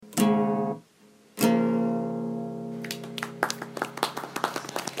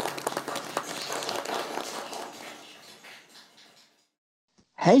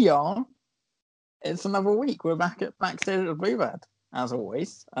Hey y'all, it's another week. We're back at Backstage at Bluebird, as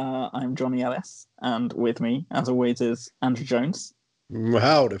always. I'm Johnny Ellis, and with me, as always, is Andrew Jones.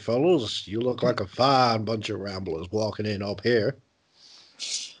 Howdy, fellas. You look like a fine bunch of ramblers walking in up here.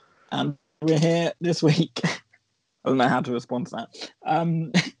 And we're here this week. I don't know how to respond to that.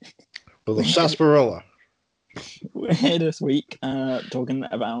 For the sarsaparilla. We're here this week talking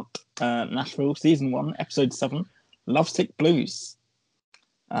about Nashville Season 1, Episode 7, Lovesick Blues.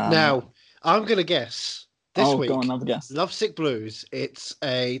 Now, I'm going to guess this week, go on, another guess. Lovesick Blues, it's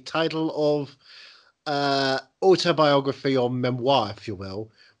a title of autobiography or memoir, if you will,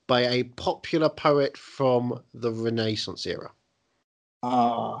 by a popular poet from the Renaissance era.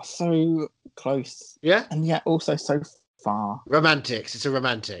 So close. Yeah? And yet also so far. Romantics. It's a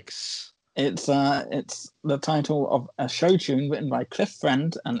romantics. It's the title of a show tune written by Cliff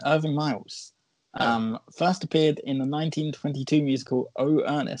Friend and Irving Miles. First appeared in the 1922 musical Oh,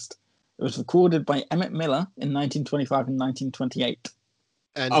 Ernest. It was recorded by Emmett Miller in 1925 and 1928.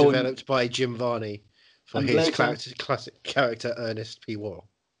 And developed by Jim Varney for his classic character Ernest P. Worrell.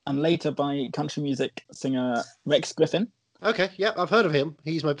 And later by country music singer Rex Griffin. Okay, yeah, I've heard of him.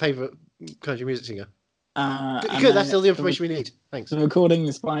 He's my favourite country music singer. Good, that's all the information we need. Thanks. The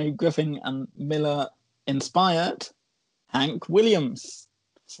recordings by Griffin and Miller inspired Hank Williams.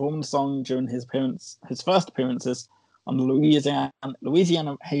 Performed the song during his first appearances on the Louisiana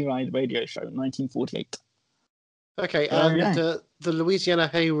Hayride radio show in 1948. Okay, the Louisiana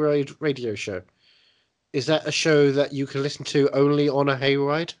Hayride radio show, is that a show that you can listen to only on a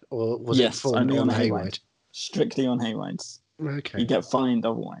hayride, or was it filmed on a hayride? Strictly on hayrides. Okay. You get fined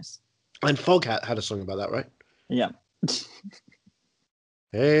otherwise. And Foghat had a song about that, right? Yeah.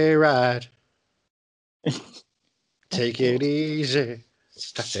 Hayride. Take it easy.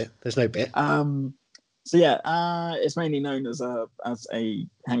 That's it. There's no bit. So yeah, it's mainly known as a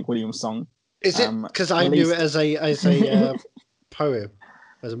Hank Williams song. Is it? Because I knew it as a poem,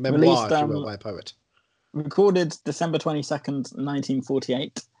 as a memoir, if you will, by a poet. Recorded December 22nd,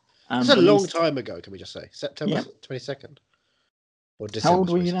 1948. That's a long time ago. Can we just say September 22nd or December? How old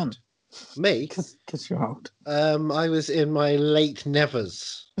were you then? Me? Because you're old. I was in my late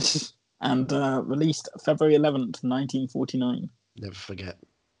nevers. And released February 11th, 1949. Never forget.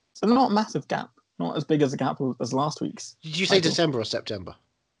 So not a massive gap. Not as big as a gap as last week's. Did you say December or September?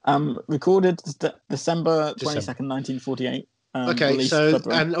 Recorded December 22nd, 1948. Okay, so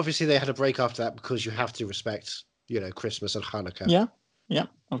February. And obviously they had a break after that because you have to respect, Christmas and Hanukkah. Yeah,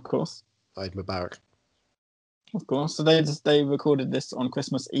 of course. Eid Mubarak. Of course. So they recorded this on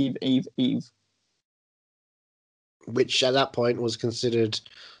Christmas Eve. Which at that point was considered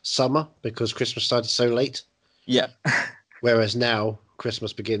summer because Christmas started so late. Yeah. Whereas now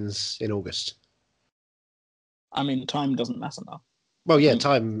Christmas begins in August. I mean, time doesn't matter now. Well, yeah,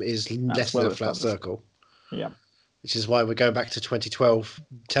 time is less than a flat circle. Yeah. Which is why we're going back to 2012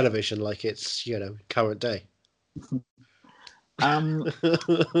 television like it's, current day. I've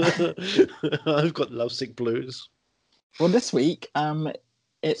got lovesick blues. Well, this week,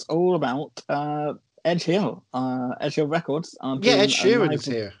 it's all about Edge Hill. Edge Hill Records. Ed Sheeran's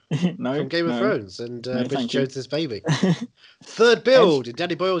here. From Game of Thrones and Bridget Jones's Baby. Third build in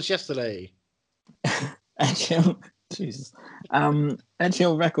Danny Boyle's Yesterday. Edge Hill. Jesus. Edge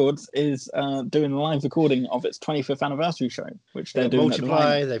Hill Records is doing a live recording of its 25th anniversary show, which they're doing.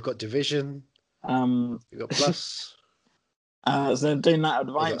 Multiply, they've got Division. They've got Plus. So they're doing that at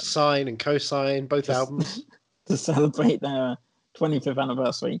the They've got Sign and Co-Sign, both albums. To celebrate their 25th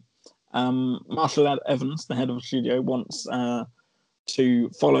anniversary. Marshall Evans, the head of the studio, wants to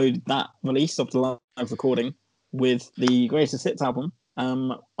follow that release of the live recording with the greatest hits album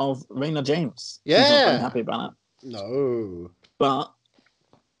of Raina James. Yeah. She's not very happy about that. No. But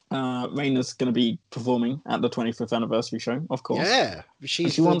Raina's going to be performing at the 25th anniversary show, of course. Yeah,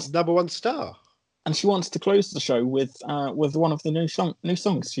 she's the number one star. And she wants to close the show with one of the new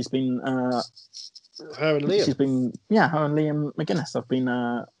songs. She's been her and Liam. Her and Liam McGuinness have been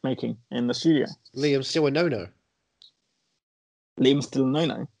making in the studio. Liam's still a no-no. Liam's still a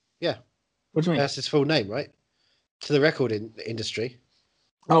no-no? Yeah. What do you mean? That's his full name, right? To the record industry.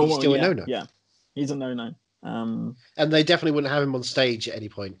 He's still a no-no. Yeah, he's a no-no. And they definitely wouldn't have him on stage at any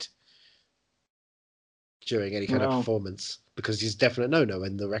point during any kind of performance because he's definitely no-no,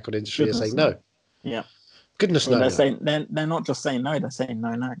 and the record industry is saying no. Yeah. Goodness no. They're not just saying no; they're saying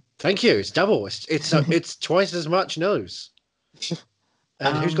no. Thank you. It's double. It's twice as much no's.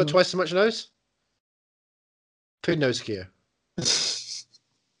 And who's got twice as much no's? Pinocchio.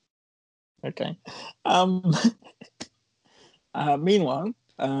 Okay. Meanwhile,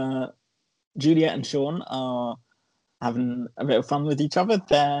 Juliet and Sean are having a bit of fun with each other.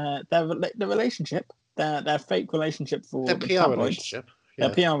 Their relationship, their fake relationship for Their the PR tabloids, relationship.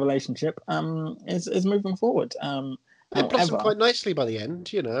 their Yeah. PR relationship, is moving forward. It blossomed However, quite nicely by the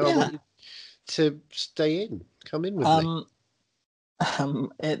end, you know. I Yeah. want you to stay in. Come in with me.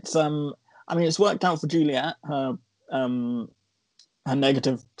 it's I mean, it's worked out for Juliet. Her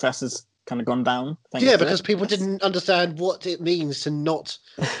negative press has kind of gone down. Yeah, because people didn't understand what it means to not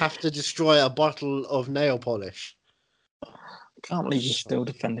have to destroy a bottle of nail polish. I can't believe you're still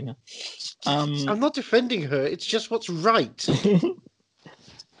defending her. I'm not defending her. It's just what's right. So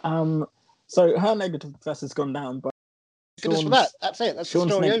her negative press has gone down, but Goodness for that. That's it. That's the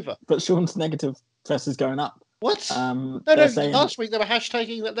story over. But Sean's negative press is going up. What? No. Saying, last week they were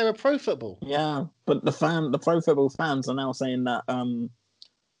hashtagging that they were pro football. Yeah, but the pro football fans are now saying that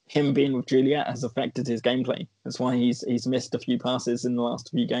him being with Juliet has affected his gameplay. That's why he's missed a few passes in the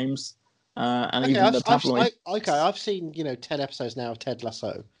last few games. And okay, even the tabloid. I've seen 10 episodes now of Ted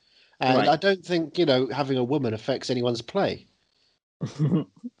Lasso, and I don't think having a woman affects anyone's play. I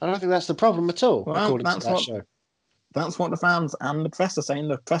don't think that's the problem at all. Well, according to that show. That's what the fans and the press are saying.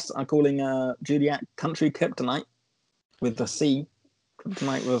 The press are calling Juliet country kryptonite with a C.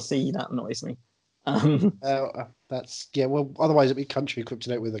 Kryptonite with a C. That annoys me. That's well. Otherwise, it'd be country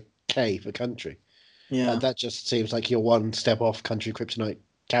kryptonite with a K for country. Yeah, that just seems like you're one step off country kryptonite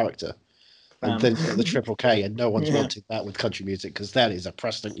character, and then the triple K, and no one's wanted that with country music because that is a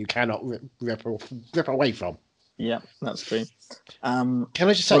precedent you cannot rip away from. Yeah, that's true. Can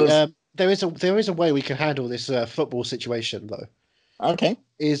I just say, there is a way we can handle this football situation though. Okay.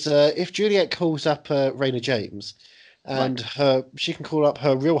 Is if Juliet calls up Raina James, and she can call up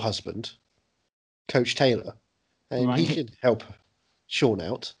her real husband, Coach Taylor, and he can help Sean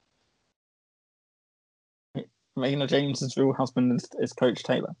out. Raina James's real husband is Coach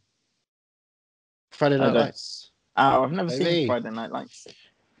Taylor. Friday Night Lights. Oh, I've never seen Friday Night Lights.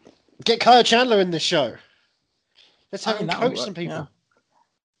 Get Kyle Chandler in this show. Let's have him coach some people.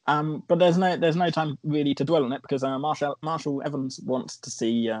 Yeah. But there's no time really to dwell on it because Marshall Evans wants to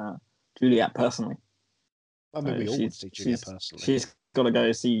see Juliet personally. I mean, we all want to see Juliet personally. She's got to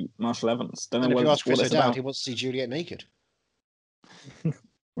go see Marshall Evans. If you ask Chris O'Dowd, he wants to see Juliet naked.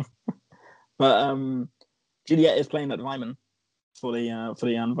 But Juliet is playing at the Ryman for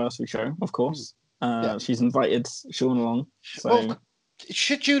the anniversary show, of course. She's invited Sean along. So. Well,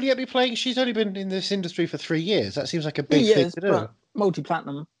 should Juliet be playing? She's only been in this industry for 3 years. That seems like a big thing to do.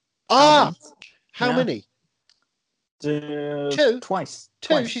 Multi-platinum. How many? 2. Twice.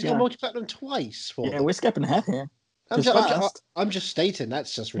 She's got multi-platinum twice. We're skipping ahead here. I'm just stating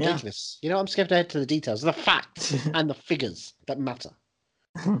that's just ridiculous. I'm skipping ahead to the details, the facts and the figures that matter.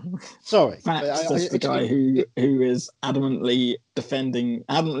 Sorry, that's the guy who is adamantly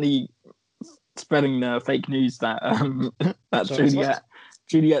spreading the fake news that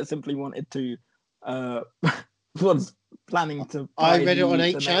Juliet simply wanted to was planning to. I read it on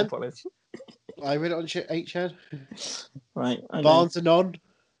 8chan. I read it on 8chan. Right. Okay. Barnes and On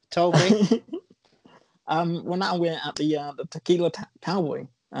told me. Well, now we're at the Tequila Cowboy,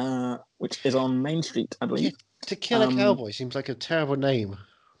 which is on Main Street, I believe. Tequila Cowboy seems like a terrible name.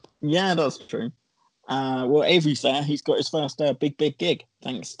 Yeah, that's true. Well, Avery's there. He's got his first big gig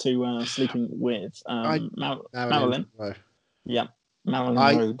thanks to sleeping with Marilyn. Yeah,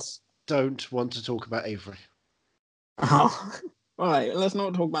 Marilyn Rhodes. Don't want to talk about Avery. Oh, all right. Let's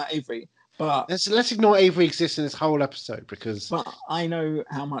not talk about Avery. But let's ignore Avery exists in this whole episode because. But I know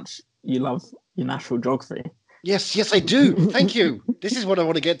how much you love your national geography. Yes, I do. Thank you. This is what I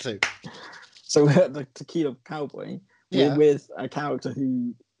want to get to. So we're at the Tequila Cowboy. We're with a character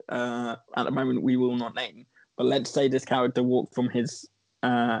who, at the moment, we will not name. But let's say this character walked from his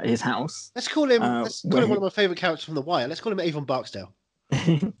house. Let's call him. Let's call him one of my favourite characters from The Wire. Let's call him Avon Barksdale.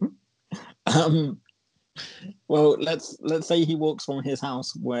 Well, let's say he walks from his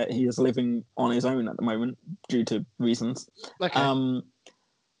house where he is living on his own at the moment due to reasons. Okay.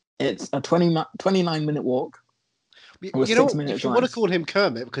 It's a 29-minute walk. If you want to call him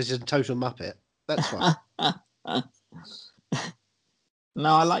Kermit because he's a total muppet, that's fine.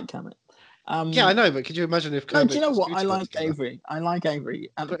 No, I like Kermit. Yeah, I know, but could you imagine if Kermit? No, do you know what? I like Avery.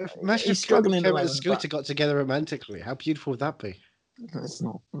 Imagine if Kermit and Scooter got together romantically. How beautiful would that be? It's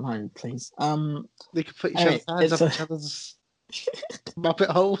not. No, please. They could put each other's hands up each other's muppet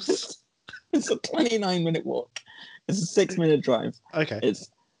holes. It's a 29-minute walk. It's a 6-minute drive. Okay. It's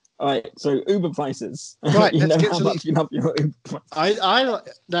all right. So Uber prices. Right. You know how much you love your Uber prices. I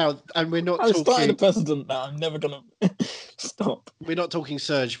now, and we're not. I'm starting a precedent now. I'm never gonna stop. We're not talking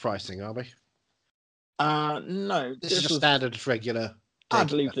surge pricing, are we? No. This is just standard regular. I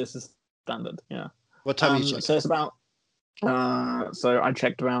believe this is standard. Yeah. What time is it? So it's about So I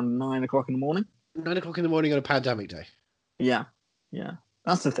checked around 9 o'clock in the morning. 9 o'clock in the morning on a pandemic day. Yeah,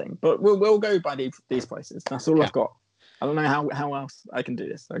 that's the thing. But we'll go by these places. That's all I've got. I don't know how else I can do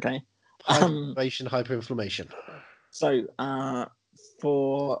this. Okay. Hyperinflammation. So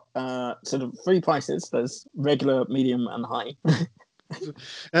for sort of 3 prices, there's regular, medium, and high.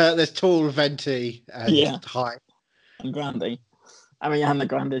 There's tall, venti, and high. And grande. I mean, and the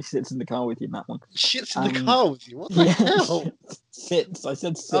grande sits in the car with you in that one. Shits in the car with you? What the hell? Sits. I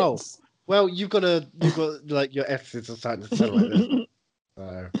said sits. Oh, well, you've got like your F's are starting to sound like this.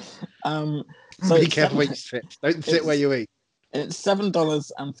 So be careful where you sit. Don't sit where you eat. It's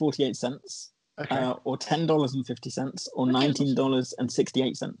 $7.48, or $10.50, or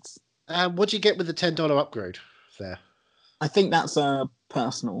 $19.68. What do you get with the $10 upgrade there? I think that's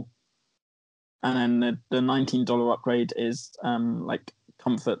personal, and then the $19 upgrade is like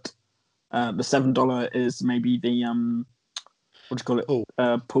comfort. The $7 is maybe the what do you call it? Pool.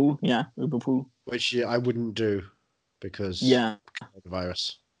 Pool, yeah, Uber pool. Which I wouldn't do because of the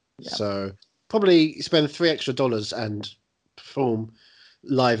virus. Yeah. So probably spend $3 extra and perform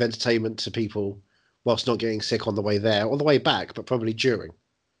live entertainment to people whilst not getting sick on the way there, on the way back, but probably during.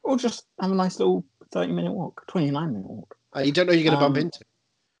 Or just have a nice little 30-minute walk, 29-minute walk. You don't know you're going to bump into.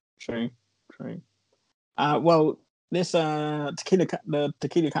 True. Well, this the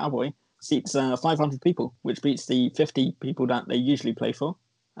Tequila Cowboy seats 500 people, which beats the 50 people that they usually play for.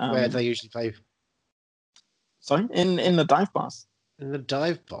 Where do they usually play? Sorry, in the dive bars. In the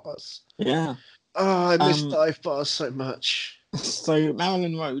dive bars? Yeah. Oh, I miss dive bars so much. So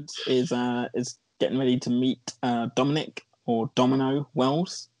Marilyn Rhodes is getting ready to meet Dominic or Domino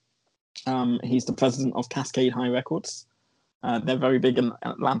Wells. He's the president of Cascade High Records. They're very big in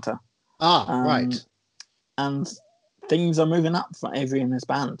Atlanta. Right. And things are moving up for Avery and his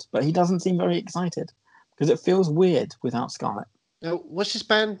band, but he doesn't seem very excited because it feels weird without Scarlett. Now, what's his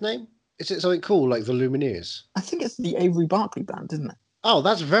band name? Is it something cool like the Lumineers? I think it's the Avery Barkley Band, isn't it? Oh,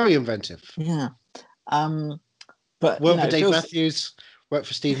 that's very inventive. Yeah. But work for Dave Matthews, work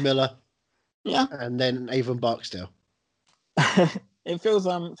for Steve Miller. Yeah. And then Avon Barksdale. It feels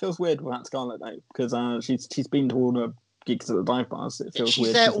weird without Scarlett though, because she's been to all the gigs at the dive bars. It feels she's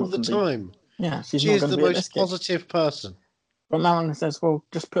weird. There all the time. Yeah, she is the most positive person. But Marilyn says, "Well,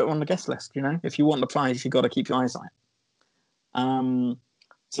 just put her on the guest list. You know, if you want the prize, you got to keep your eyes on it."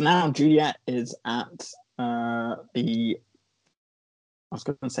 So now Juliet is at the. I was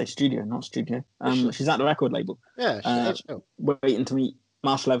going to say studio, not studio. She's at the record label. Yeah, waiting to meet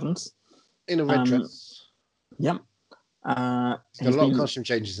Marshall Evans in a red dress. Yep. There's a lot of costume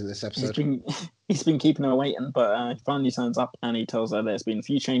changes in this episode. He's been keeping her waiting, but he finally turns up and he tells her there's been a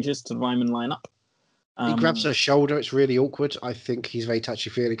few changes to the Ryman lineup. He grabs her shoulder. It's really awkward. I think he's a very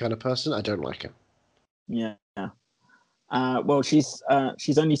touchy-feely kind of person. I don't like him. Yeah. Well, she's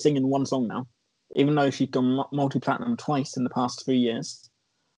only singing one song now, even though she's gone multi-platinum twice in the past 3 years.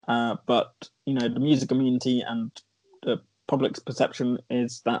 But you know, the music community and the public's perception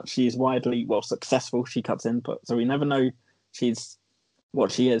is that she's widely successful. She cuts input, so we never know she's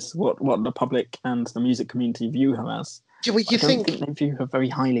what she is, what the public and the music community view her as. Do you think they view her very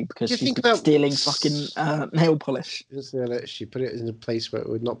highly because she's stealing fucking nail polish? She put it in a place where it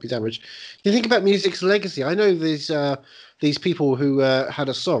would not be damaged. You think about music's legacy. I know these people who had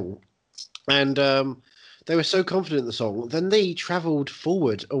a song, and they were so confident in the song, then they travelled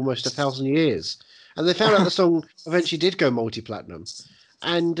forward almost 1,000 years, and they found out the song eventually did go multi-platinum,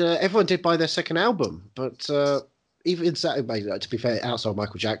 and everyone did buy their second album. But even to be fair, outside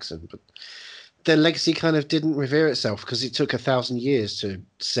Michael Jackson, but their legacy kind of didn't revere itself because it took 1,000 years to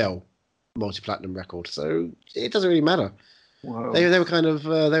sell multi-platinum record. So it doesn't really matter. Wow. They were kind of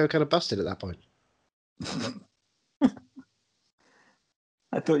busted at that point.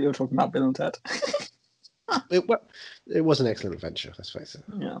 I thought you were talking about Bill and Ted. It was an excellent adventure, let's face it.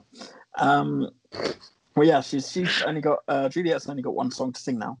 Yeah. Well, yeah, she's only got Juliet's only got one song to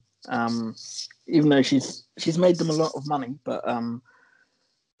sing now. Even though she's made them a lot of money, but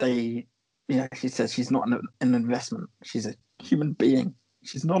she says she's not an investment. She's a human being.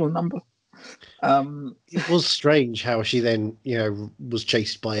 She's not a number. It was strange how she then, was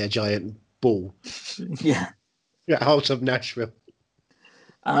chased by a giant bull. Yeah. Out of Nashville.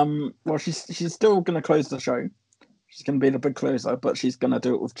 Well, she's still going to close the show. She's going to be the big closer, but she's going to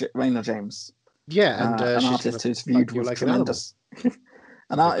do it with Raina James. Yeah, and an artist who's viewed with tremendous,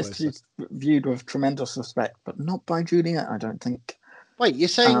 an artist who's viewed with tremendous respect, but not by Juliet, I don't think. Wait, you're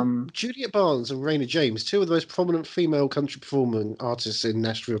saying Juliet Barnes and Raina James, two of the most prominent female country performing artists in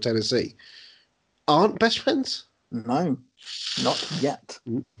Nashville, Tennessee, aren't best friends? No, not yet.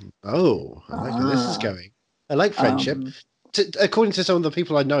 Oh, I like where this is going. I like friendship. according to some of the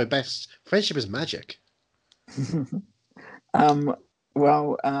people I know best, friendship is magic. um,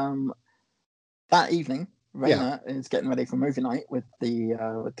 well, that evening, Raina is getting ready for movie night with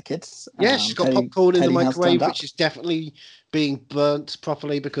the kids. Yeah, she's got popcorn in the Teddy has microwave, turned up. which is definitely being burnt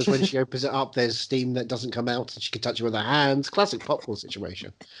properly because when she opens it up, there's steam that doesn't come out, and she can touch it with her hands. Classic popcorn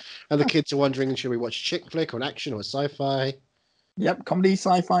situation. And the kids are wondering, should we watch a chick flick or an action or a sci-fi? Yep, comedy,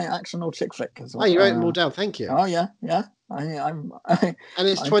 sci-fi, action, or chick flick as well. Oh, you wrote them all down. Thank you. Oh yeah. And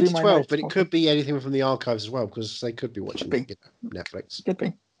it's 2012, but it could be anything from the archives as well because they could be watching Netflix. Could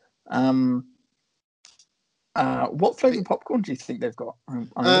be. What flavour popcorn do you think they've got? It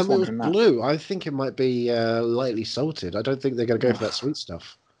was blue. I think it might be lightly salted. I don't think they're going to go for that sweet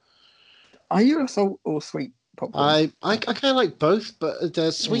stuff. Are you a salt or sweet popcorn? I kind of like both, but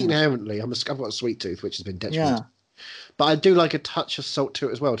sweet inherently. I've got a sweet tooth, which has been detrimental. Yeah. But I do like a touch of salt to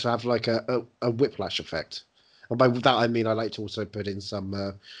it as well to have like a whiplash effect. And by that I mean I like to also put in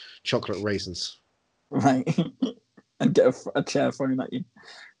some chocolate raisins. Right, and get a chair thrown at you.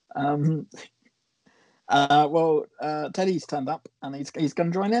 Teddy's turned up and he's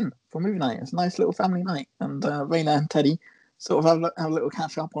going to join in for movie night. It's a nice little family night, and Raina and Teddy sort of have a little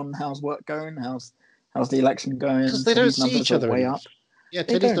catch up on how's work going, how's the election going. Because they don't see each other way up. Yeah,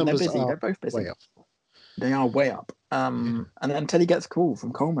 Teddy's numbers they're busy. They're both busy. Way up. They are way up. And then Teddy gets a call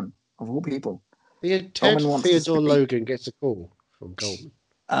from Coleman, of all people. Theodore Logan gets a call from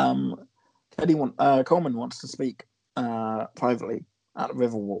Coleman. Coleman wants to speak privately at the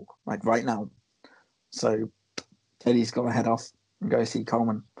Riverwalk, like right now. So Teddy's got to head off and go see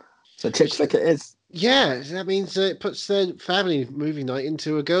Coleman. So chick flick it is. Yeah, that means it puts their family movie night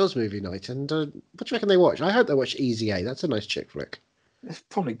into a girls' movie night. And what do you reckon they watch? I hope they watch Easy A. That's a nice chick flick. It's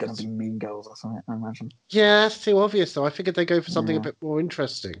probably going to be Mean Girls or something, I imagine. Yeah, that's too obvious, though. I figured they'd go for something a bit more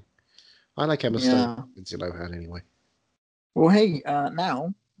interesting. I like Emma Stone and Lindsay Lohan anyway. Well, hey,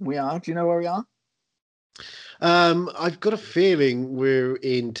 now we are. Do you know where we are? I've got a feeling we're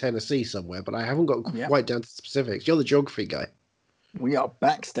in Tennessee somewhere, but I haven't got quite down to the specifics. You're the geography guy. We are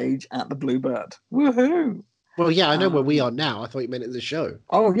backstage at the Bluebird. Woohoo! Well, yeah, I know where we are now. I thought you meant in the show.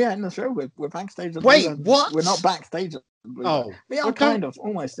 Oh, yeah, in the show. We're backstage at the Bluebird. Wait, what? We're not backstage at the Bluebird. Oh. We are kind of,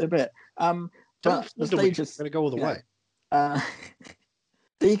 almost a bit. But the stage is going to go all the way.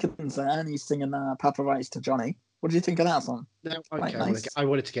 Deacon's there and he's singing Papa Writes to Johnny. What do you think of that song? No, okay, nice. I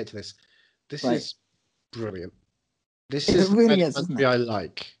wanted to get to this. This is brilliant. This is really isn't it? I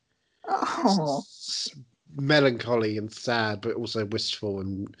like. Oh. Melancholy and sad, but also wistful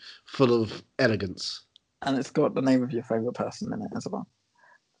and full of elegance. And it's got the name of your favourite person in it as well.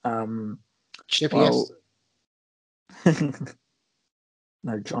 Chippy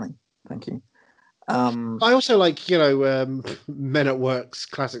No, Johnny. Thank you. I also like, Men at Work's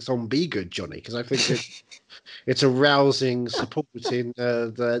classic song "Be Good, Johnny" because I think it's a rousing support in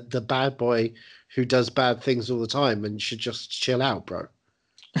the bad boy who does bad things all the time and should just chill out, bro.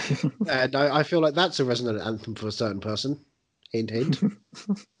 And I feel like that's a resonant anthem for a certain person. Hint, hint.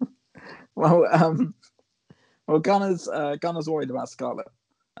 Well, Gunner's worried about Scarlett.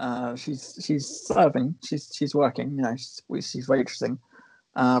 She's serving. She's working. She's waitressing,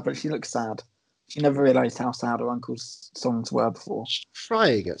 but she looks sad. She never realised how sad her uncle's songs were before. She's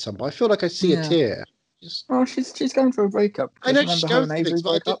crying at some point. I feel like I see a tear. Well, she's going through a breakup. I know she's going through things, but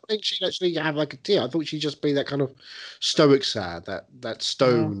I didn't think she'd actually have like a tear. I thought she'd just be that kind of stoic sad, that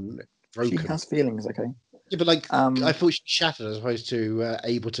stone broken. She has feelings, okay. Yeah, but I thought she'd shattered as opposed to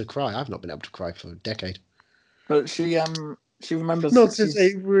able to cry. I've not been able to cry for a decade. But she remembers. Not since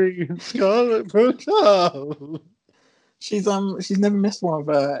Avery and Scarlett broke up. She's never missed one of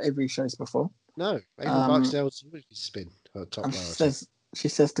Avery's shows before. No, Avery Barksdale's always been her top priority. She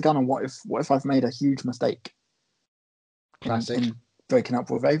says to Gunnar, "What if I've made a huge mistake?" Classic. In breaking up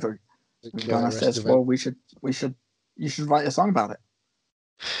with Avery. Gunnar says, "Well, you should write a song about it."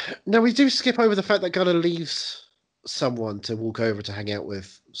 No, we do skip over the fact that Gunnar leaves someone to walk over to hang out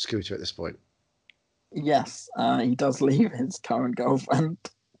with Scooter at this point. Yes, he does leave his current girlfriend.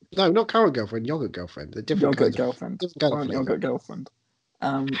 No, not current girlfriend, yogurt girlfriend. The different yogurt girlfriend. Different yogurt girlfriend.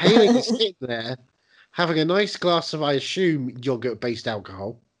 Haley sitting there having a nice glass of, I assume, yogurt-based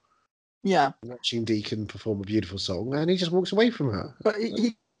alcohol. Yeah. Watching Deacon perform a beautiful song, and he just walks away from her. But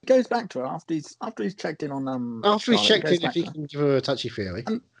he goes back to her after he's checked in on after he's checked in if he can give her a touchy feely.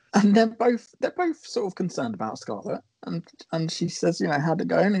 And they're both sort of concerned about Scarlett, and she says, how'd it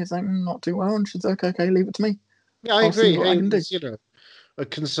go? And he's like, not too well, and she's like, okay, leave it to me. Yeah, I agree. Haley's, a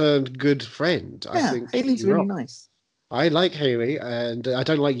concerned, good friend. Yeah, I think Haley's really nice. I like Haley, and I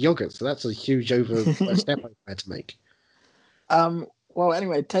don't like yogurt, so that's a huge step I had to make. Well,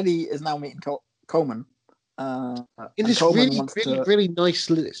 anyway, Teddy is now meeting Coleman, In and this Coleman really, wants really, to. really nice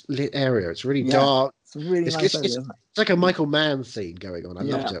lit area. It's really Yeah, dark. it's a really nice area, isn't it? It's like a Michael Mann scene going on. I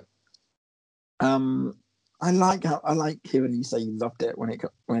loved Yeah. it. I like hearing you say you loved it when it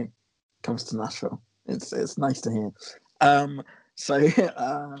comes to Nashville. It's nice to hear. So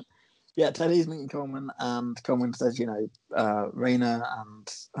yeah, Teddy's meeting Coleman, and Coleman says, Raina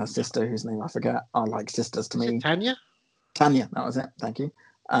and her sister, whose name I forget, are like sisters to me. Tanya? Tanya, that was it. Thank you.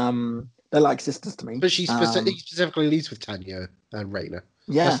 They're like sisters to me. But he specifically leads with Tanya and Raina.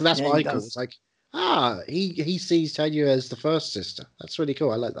 Yeah, that's what I call. does. It's like, he sees Tanya as the first sister. That's really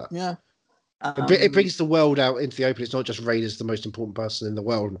cool. I like that. Yeah. It brings the world out into the open. It's not just Raina's the most important person in the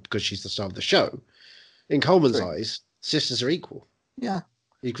world because she's the star of the show. In Coleman's eyes, sisters are equal. Yeah.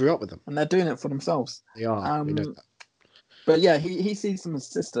 He grew up with them. And they're doing it for themselves. They are. We know that. But yeah, he sees them as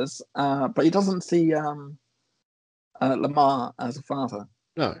sisters, but he doesn't see Lamar as a father.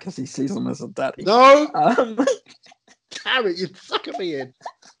 No. Because he sees them as a daddy. No! Damn it, you're sucking me in.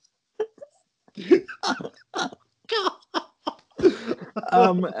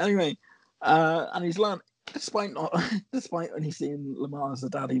 Anyway, and he's learned, despite only seeing Lamar as a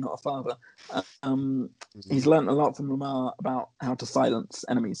daddy, not a father, he's learned a lot from Lamar about how to silence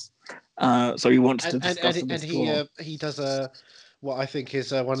enemies. So he wants to discuss and he does what I think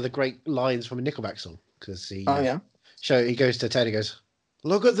is one of the great lines from a Nickelback song, because he he goes to Ted, he goes,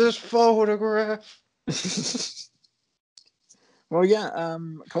 "Look at this photograph." Well, yeah,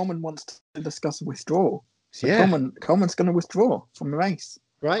 Coleman wants to discuss a withdrawal. So Coleman's going to withdraw from the race.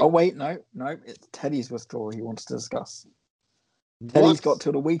 Right. Oh, wait, no, it's Teddy's withdrawal he wants to discuss. Teddy's got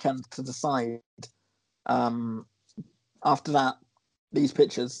till the weekend to decide. After that, these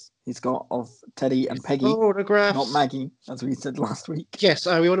pictures he's got of Teddy and Peggy, photographs. Not Maggie, as we said last week. Yes,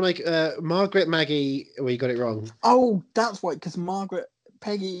 we want to make Margaret Maggie. We got it wrong. Oh, that's why, because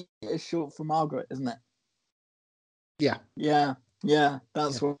Peggy is short for Margaret, isn't it? Yeah.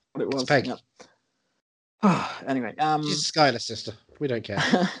 That's what it was. It's Peggy. Yeah. Anyway, she's Skylar's sister. We don't care.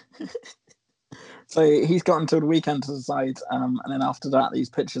 So he's got until the weekend to decide, and then after that, these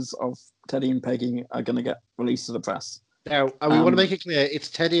pictures of Teddy and Peggy are going to get released to the press. Now, we want to make it clear: it's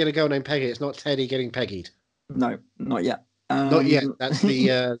Teddy and a girl named Peggy. It's not Teddy getting peggied. No, not yet. Not yet. That's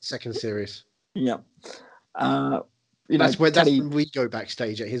the second series. Yeah. That's when we go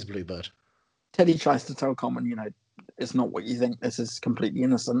backstage at his Bluebird. Teddy tries to tell Coleman, it's not what you think. This is completely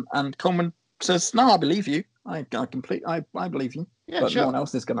innocent. And Coleman says, "No, I believe you. I believe you. Yeah, but sure. no one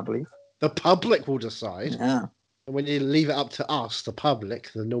else is going to believe. The public will decide. Yeah. And when you leave it up to us, the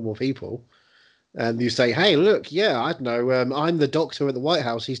public, the normal people, and you say, hey, look, yeah, I don't know, I'm the doctor at the White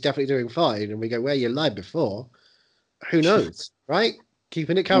House. He's definitely doing fine. And we go, well, you lied before. Who knows, right?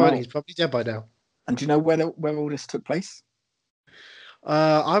 Keeping it current. He's probably dead by now. And do you know where all this took place?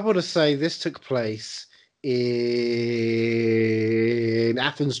 I want to say this took place in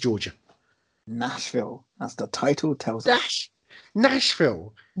Athens, Georgia. Nashville. That's the title tells us.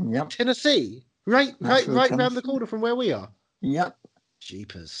 Nashville. Yep. Tennessee. Right around the corner from where we are. Yep.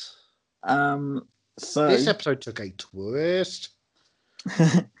 Jeepers. So this episode took a twist.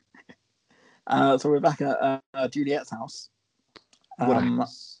 So we're back at Juliet's house. What a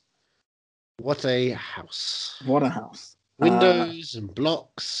house. What a house. What a house. Windows and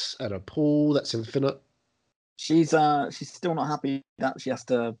blocks and a pool that's infinite. She's still not happy that she has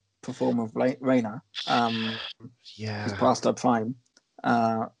to perform with Raina. She's past her prime.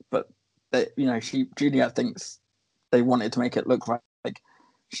 But Juliet thinks they wanted to make it look like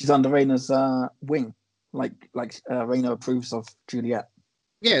she's under Raina's wing, like Raina approves of Juliet.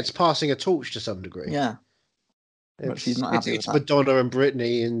 Yeah, it's passing a torch to some degree. Yeah, but she's not happy. It's Madonna and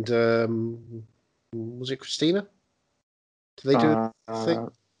Britney and was it Christina? Do they do a thing?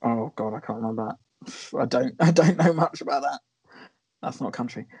 Oh God, I can't remember that. I don't know much about that. That's not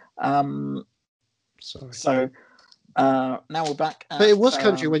country. Sorry. So now we're back. But it was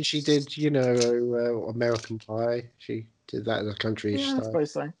country when she did, American Pie. She did that as a country style. I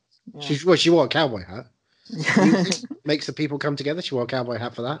suppose so. Yeah. She wore a cowboy hat. Makes the people come together. She wore a cowboy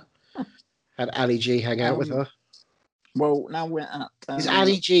hat for that. Had Ali G hang out with her. Well, now we're at. Is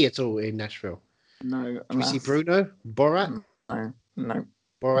Ali G at all in Nashville? No. Do we see Bruno? Borat? No.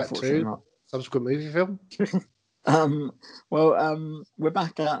 Borat 2? Not. Subsequent movie film? We're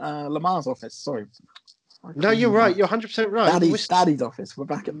back at Lamar's office. Sorry. No, you're right. You're 100% right. Daddy's office. We're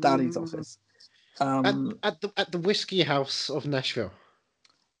back at Daddy's office. At the whiskey house of Nashville.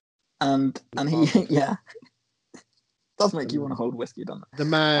 And he does make you want to hold whiskey, doesn't it? The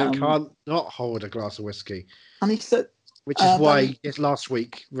man can't not hold a glass of whiskey. And he said, which is why last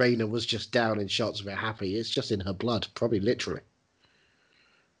week Raina was just down in shots of it happy. It's just in her blood, probably literally.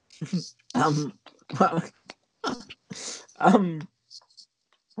 Well, Well,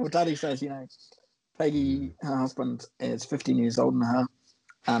 Daddy says, Peggy, her husband, is 15 years older than her,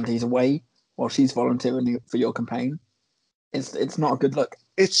 and he's away while she's volunteering for your campaign. It's not a good look.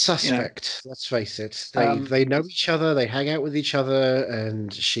 It's suspect. Let's face it. They know each other. They hang out with each other,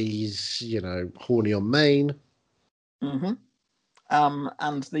 and she's horny on Maine. Mm-hmm.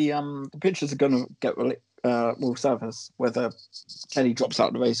 And the pictures are going to get will surface whether Teddy drops out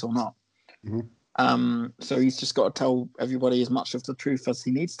of the race or not. Mm-hmm. So he's just got to tell everybody as much of the truth as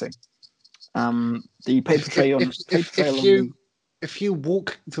he needs to. The paper trail if you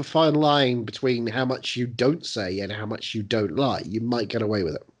walk the fine line between how much you don't say and how much you don't lie, you might get away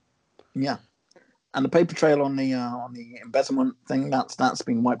with it. Yeah, and the paper trail on the embezzlement thing that's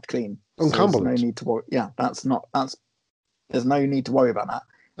been wiped clean. On Cumberland. There's no need to worry. Yeah, there's no need to worry about that.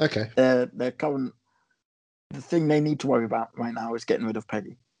 Okay. The thing they need to worry about right now is getting rid of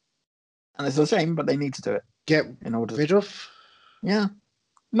Peggy, and it's a shame, but they need to do it. Rid of? Yeah.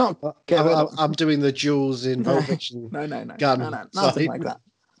 I'm doing the jewels in Volvich and no, gun. No, nothing like that.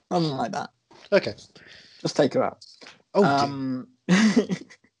 Nothing like that. Okay. Just take her out. Oh.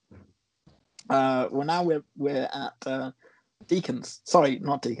 Well, now we're at Deacons. Sorry,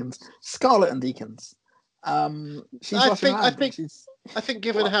 not Deacons. Scarlett and Deacons. She's rushing around. I think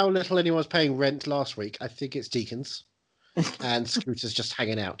given how little anyone was paying rent last week, I think it's Deacons. And Scooter's just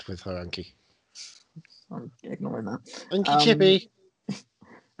hanging out with her unkie. I'm ignoring that. Unkie Chippy.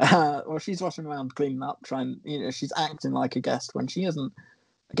 Well, she's rushing around cleaning up, she's acting like a guest when she isn't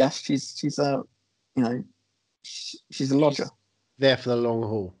a guest. She's a lodger. She's there for the long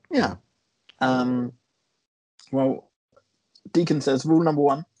haul. Yeah. Well, Deacon says rule number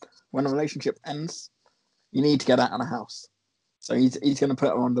 1: when a relationship ends, you need to get out of the house. So he's going to put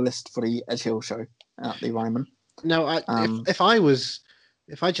her on the list for the Edge Hill show at the Ryman. No, if I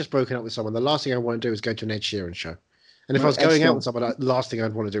just broken up with someone, the last thing I want to do is go to an Ed Sheeran show. And if I was going out with someone, the last thing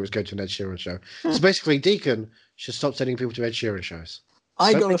I'd want to do is go to an Ed Sheeran show. So basically, Deacon should stop sending people to Ed Sheeran shows.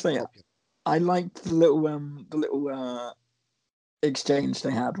 I gotta say, I liked the little exchange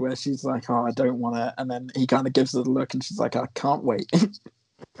they had where she's like, "Oh, I don't want it," and then he kind of gives her the look, and she's like, "I can't wait."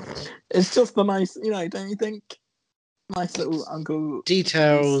 It's just the nice, don't you think? Nice little uncle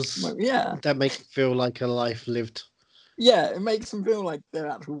details. Yeah, that make it feel like a life lived. Yeah, it makes them feel like their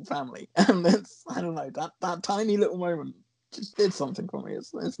actual family, and I don't know, that tiny little moment just did something for me.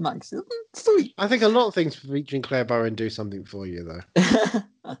 It's nice, it's sweet. I think a lot of things featuring Claire Bowen do something for you, though.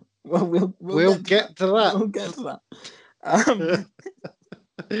 Well, we'll get to that. We'll get to that.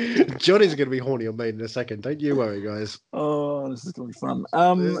 Johnny's going to be horny on Maine in a second. Don't you worry, guys. Oh, this is going to be fun.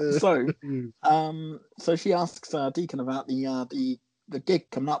 So she asks Deacon about the gig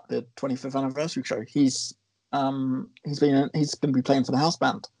coming up, the 25th anniversary show. He's going to be playing for the house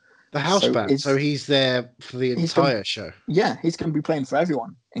band. The house band. So he's there for the entire show. Yeah, he's going to be playing for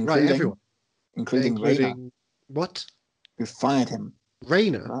everyone, including Rayner. What? Who fired him?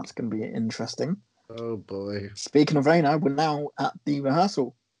 Rayner. That's going to be interesting. Oh boy. Speaking of Rayner, we're now at the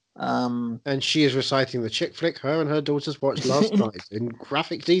rehearsal. And she is reciting the chick flick her and her daughters watched last night in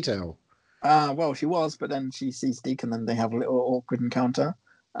graphic detail. Well, she was, but then she sees Deacon and they have a little awkward encounter.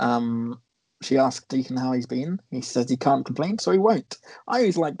 She asks Deacon how he's been. He says he can't complain, so he won't. I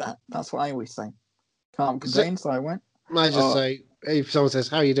always like that. That's what I always say. Can't complain, so I won't. I just say, if someone says,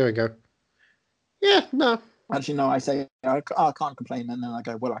 "How are you doing?" Go, "Yeah, no." Actually, no, I say, I can't complain, and then I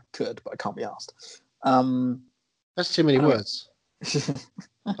go, "Well, I could, but I can't be asked." That's too many words.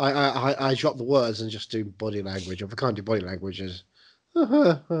 I drop the words and just do body language. If I can't do body languages.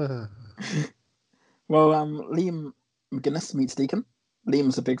 Well, Liam McGuinness meets Deacon.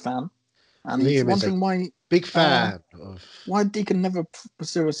 Liam's a big fan. And he's wondering why Deacon never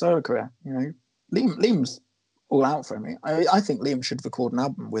pursue a solo career. Liam's all out for him. I think Liam should record an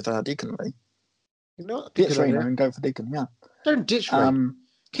album with Deacon. Really. Ditch Rayner and go for Deacon. Yeah. Don't ditch Rayner.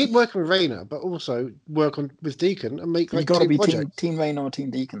 Keep working with Rayner, but also work with Deacon and make like. You got to be team Rayner or team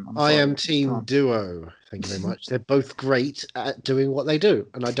Deacon. I am team duo. Thank you very much. They're both great at doing what they do,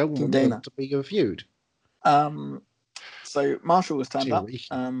 and I don't want them to be a feud. So Marshall was turned up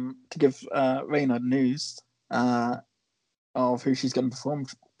to give Rayner news of who she's going to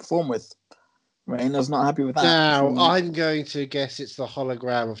perform with. Rayner's not happy with that. Now, I'm going to guess it's the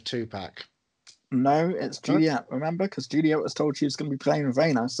hologram of Tupac. No, it's Juliet, remember? Because Juliet was told she was going to be playing with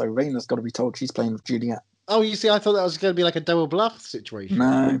Rayner, so Rayner's got to be told she's playing with Juliet. Oh, you see, I thought that was going to be like a double bluff situation.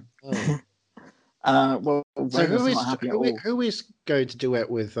 No. Oh. Well, so who is going to duet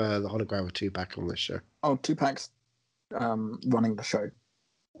with the hologram of Tupac on this show? Oh, Tupac's running the show.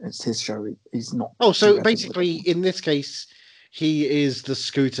 It's his show. He's not. Oh, so basically, in this case, he is the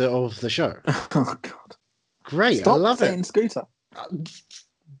Scooter of the show. Oh God! Great, Stop I love saying it. Scooter.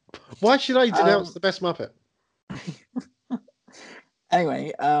 Why should I denounce the best Muppet?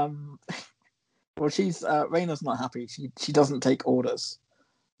 Anyway, well, she's Raina's not happy. She doesn't take orders.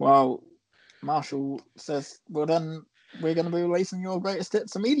 Well, Marshall says, well, then we're going to be releasing your greatest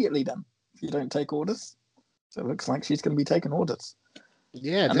hits immediately then, if you don't take orders. So it looks like she's going to be taking orders.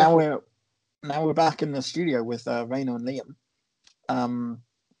 Yeah, and definitely. now we're back in the studio with Raina and Liam. We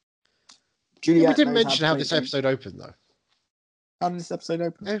Juliet didn't knows mention how how to this play the game. episode opened, though. How did this episode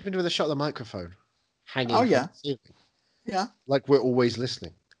open? It opened with a shot of the microphone hanging Oh, from yeah. the ceiling. Yeah, Like we're always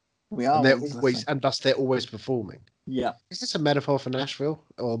listening. we are. And they're always always, listening. and thus they're always performing. Yeah, Is this a metaphor for Nashville?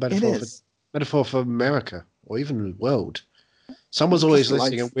 Or a it metaphor is. metaphor for America? Or even the world? Someone's Just always life.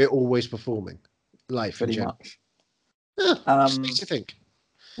 listening and we're always performing. Life, Pretty in general. much. Just makes you think.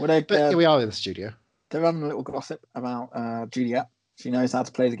 Well, But here we are in the studio. they're having a little gossip about Juliet. She knows how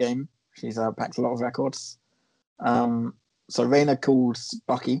to play the game. She's packed a lot of records. So Raina calls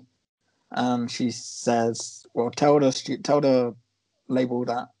Bucky, and she says, "Well, tell the label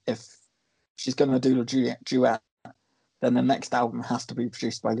that if she's going to do the duet, then the next album has to be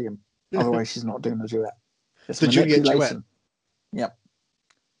produced by Liam. Otherwise, she's not doing the duet. It's The Juliet manipulation. duet. Yep,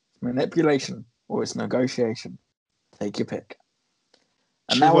 it's manipulation or it's negotiation. Take your pick."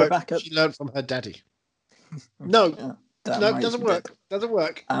 And now we're back at. She learned from her daddy. No, Yeah, no, it doesn't work. Doesn't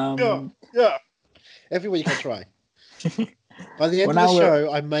work. Yeah. Everywhere you can try. By the end of the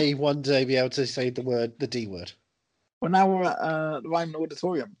show, I may one day be able to say the D word. Well, now we're at the Ryman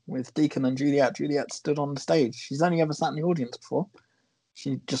Auditorium with Deacon and Juliet. Juliet stood on the stage. She's only ever sat in the audience before.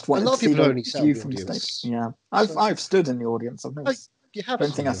 She just wanted to see the view from the stage. Yeah, I've stood in the audience. I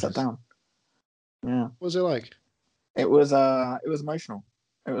don't think I sat down. Yeah. What was it like? It was emotional.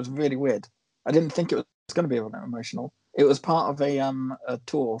 It was really weird. I didn't think it was going to be emotional. It was part of a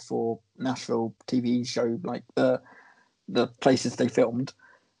tour for Nashville TV show, like the places they filmed,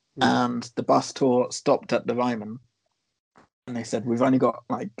 and the bus tour stopped at the Ryman, and they said we've only got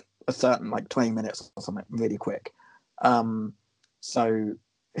like a certain 20 minutes or something, really quick. So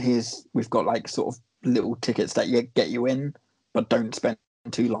we've got like sort of little tickets that get you in, but don't spend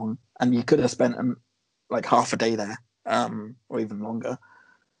too long, and you could have spent like half a day there, or even longer.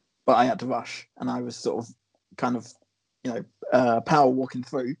 But I had to rush, and I was sort of kind of, power walking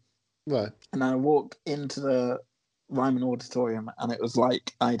through. Right. And I walked into the Ryman Auditorium, and it was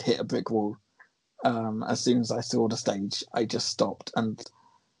like I'd hit a brick wall. As soon as I saw the stage, I just stopped, and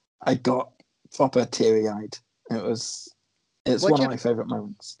I got proper teary-eyed. It's one of my favourite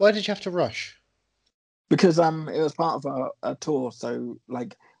moments. Why did you have to rush? Because it was part of a tour, so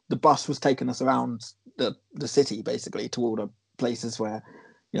like the bus was taking us around the city basically to all the places where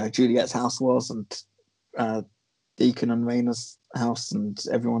Juliet's house was, and Deacon and Raina's house, and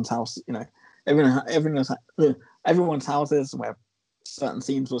everyone's house. Everyone's houses where certain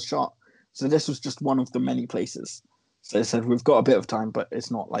scenes was shot. So this was just one of the many places. So they said we've got a bit of time, but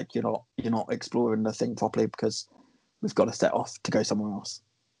it's not like you're not exploring the thing properly because we've got to set off to go somewhere else.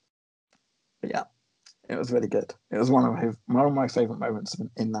 But yeah, it was really good. It was one of my favorite moments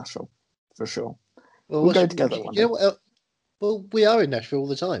in Nashville, for sure. Well, we'll go together one day. Well, we are in Nashville all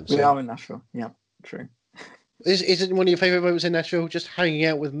the time. We are in Nashville. Yeah, true. Is it one of your favorite moments in Nashville? Just hanging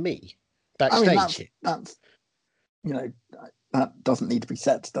out with me backstage. I mean, that's that doesn't need to be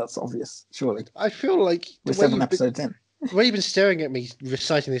said. That's obvious, surely. I feel like we're 7 episodes in. The way you've been staring at me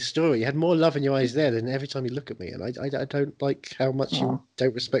reciting this story, you had more love in your eyes there than every time you look at me, and I don't like how much you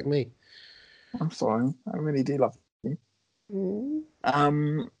don't respect me. I'm sorry. I really do love you.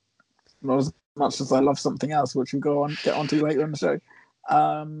 Not as much as I love something else, which we'll get onto later in the show.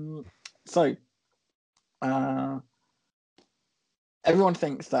 So everyone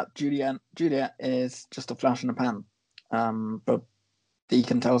thinks that Juliet is just a flash in the pan, but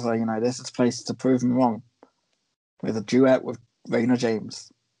Deacon tells her, this is a place to prove him wrong with a duet with Raina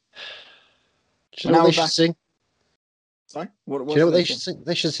James. Do you know what they should sing? Sorry? Do you know what they should sing?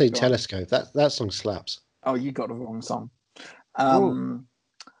 They should sing Telescope. That song slaps. Oh, you got the wrong song. Well,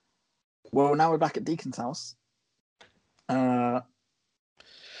 now we're back at Deacon's house. I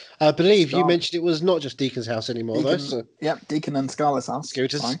believe you mentioned it was not just Deacon's house anymore, though. So. Yep, Deacon and Scarlett's house.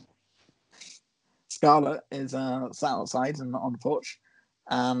 Scooters. Sorry. Scarlett is sat outside and on the porch,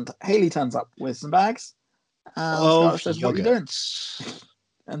 and Haley turns up with some bags. And Scarlett says, "What are you doing?"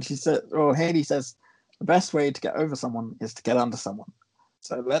 And she said, Haley says, "The best way to get over someone is to get under someone.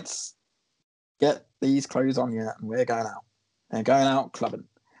 So let's get these clothes on you, and we're going out. They're going out clubbing,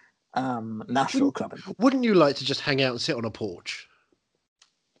 Nashville clubbing. Wouldn't you like to just hang out and sit on a porch?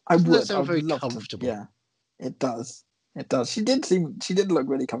 I would. That sound very comfortable. Yeah, it does. It does. She did look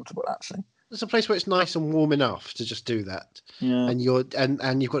really comfortable, actually. There's a place where it's nice and warm enough to just do that, Yeah. and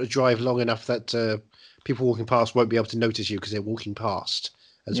you've got to drive long enough that people walking past won't be able to notice you because they're walking past,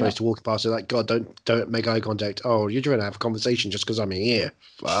 as opposed to walking past. They're like, God, don't make eye contact. Oh, you're trying to have a conversation just because I'm here.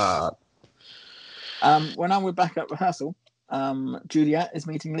 Fuck. Well, now we're back at rehearsal. Juliet is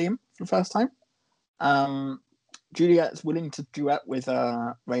meeting Liam for the first time. Juliet's willing to duet with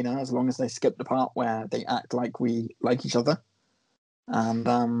Raina as long as they skip the part where they act like we like each other.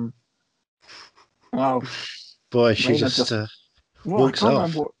 And well, Boy, she Raina just well, walks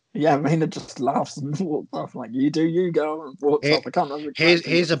off. Raina just laughs and walks off like, you do you, girl, and walks off. I can't remember.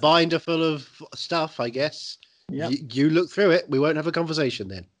 Here's a binder full of stuff, I guess. Yep. You look through it. We won't have a conversation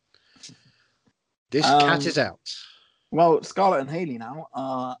then. This cat is out. Well, Scarlett and Hayley now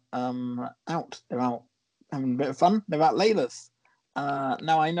are out. They're out having a bit of fun. They're at Layla's.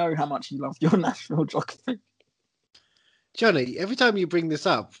 Now I know how much you love your National Geography. Johnny, every time you bring this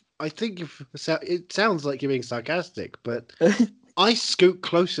up, I think it sounds like you're being sarcastic, but I scoot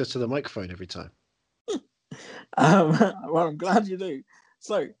closer to the microphone every time. Well, I'm glad you do.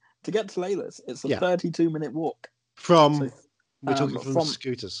 So, to get to Layla's, it's a 32-minute walk. We're talking from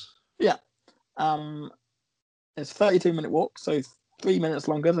scooters. Yeah. It's a 32-minute walk, so 3 minutes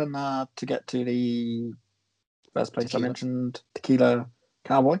longer than to get to the first place I mentioned, Tequila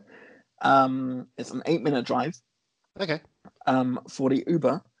Cowboy. It's an 8-minute drive. Okay. For the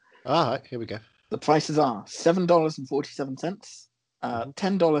Uber. All right, here we go. The prices are $7.47,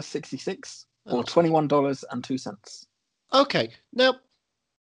 $10.66, or $21.02. Okay, now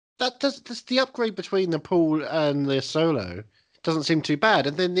that does the upgrade between the pool and the solo doesn't seem too bad,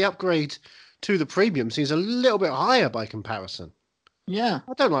 and then the upgrade to the premium seems a little bit higher by comparison. Yeah,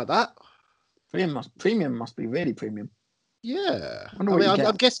 I don't like that. Premium must be really premium. Yeah, I'm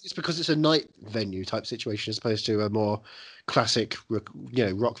guessing it's because it's a night venue type situation as opposed to a more classic,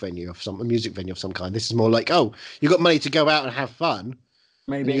 rock venue a music venue of some kind. This is more like, oh, you got money to go out and have fun.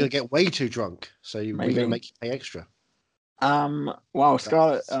 Maybe you're gonna get way too drunk, so we're gonna make you pay extra. Wow,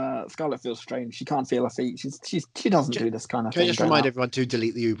 Scarlett feels strange. She can't feel her feet. She doesn't do this kind of thing. Can I just remind everyone to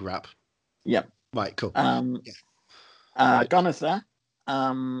delete the Uber app? Yep. Right. Cool. Gunner's there.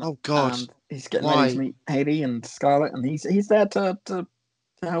 Oh God. He's getting ready to meet Hayley and Scarlett, and he's there to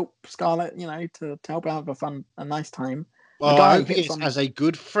help Scarlett, to help her have a nice time. Well, I hope he is as a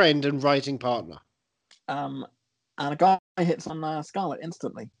good friend and writing partner. And a guy hits on Scarlett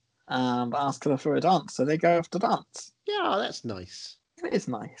instantly and asks her for a dance, so they go off to dance. Yeah, that's nice. It is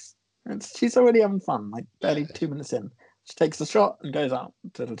nice. She's already having fun, like barely 2 minutes in. She takes a shot and goes out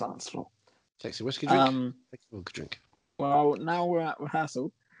to the dance floor. Takes a whiskey drink. Takes a vodka drink. Well, now we're at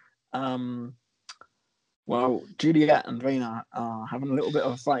rehearsal. Well, Juliet and Raina are having a little bit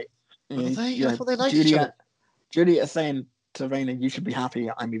of a fight. Are they? I thought they liked each other. Juliet is saying to Raina, "You should be happy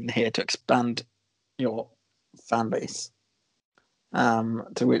I'm even here to expand your fan base." To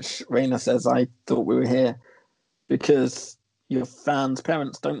which Raina says, "I thought we were here because your fans'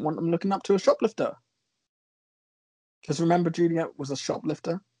 parents don't want them looking up to a shoplifter." Because remember, Juliet is a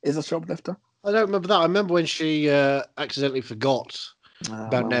shoplifter. I don't remember that. I remember when she accidentally forgot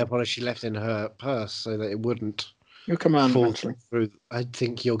about nail polish she left in her purse so that it wouldn't You'll come around eventually. Through. I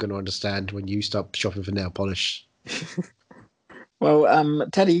think you're going to understand when you start shopping for nail polish. Well,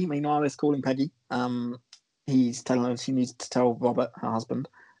 Teddy, meanwhile, is calling Peggy. He's telling her she needs to tell Robert, her husband,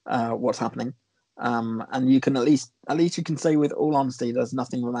 what's happening. And you can at least you can say with all honesty, there's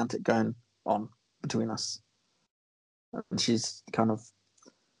nothing romantic going on between us. And she's kind of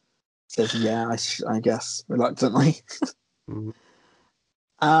says, "Yeah, I guess," reluctantly. Mm-hmm.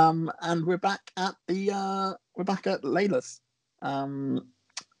 And we're back at Layla's.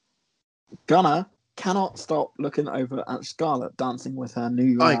 Gunnar cannot stop looking over at Scarlett dancing with her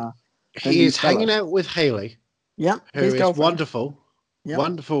new. He is hanging out with Hayley. Yeah, who is wonderful,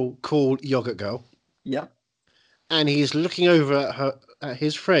 wonderful, cool yogurt girl. Yeah, and he's looking over at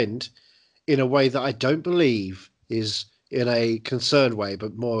his friend in a way that I don't believe is in a concerned way,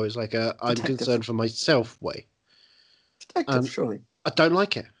 but more is like a I'm concerned for myself way. Detective, surely. I don't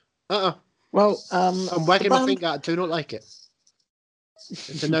like it. Well, I'm wagging my finger. I do not like it.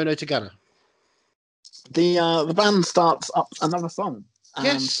 It's a no to Gunnar. The band starts up another song.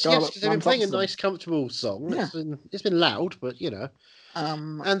 Yes, because they've been playing a nice, comfortable song. Yeah. It's been loud, but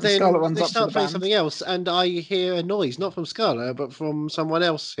And then they start playing something else, and I hear a noise, not from Scarlett, but from someone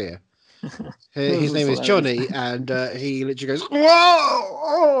else here. His name is Johnny, and he literally goes,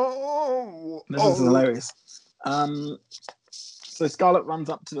 "Whoa!" This is hilarious. So Scarlett runs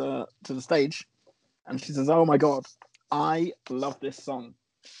up to the stage, and she says, "Oh my god, I love this song.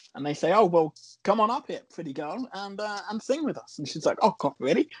 And they say, "Oh well, come on up here, pretty girl, and sing with us." And she's like, "Oh God,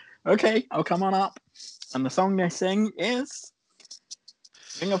 really? Okay, I'll come on up." And the song they sing is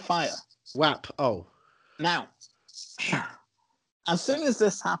 "Ring of Fire." WAP. Oh. Now, as soon as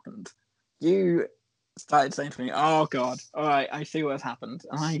this happened, you started saying to me, "Oh God, all right, I see what's happened."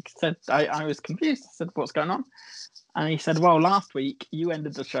 And I said, I was confused. I said, "What's going on?" And he said, "Well, last week you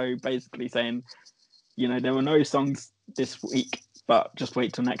ended the show basically saying, there were no songs this week, but just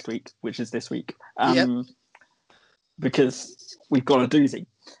wait till next week, which is this week, because we've got a doozy."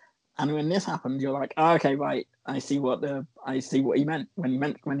 And when this happened, you're like, "Oh, okay, right. I see what he meant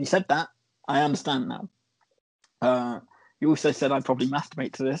when he said that. I understand now." You also said I'd probably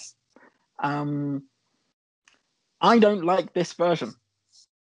masturbate to this. I don't like this version.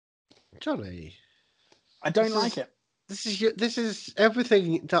 Johnny, I don't like it. This is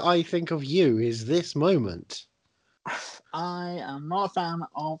everything that I think of you is this moment. I am not a fan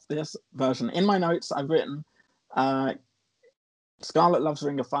of this version. In my notes, I've written, Scarlett loves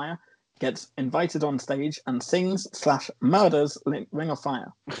Ring of Fire, gets invited on stage and sings/murders Ring of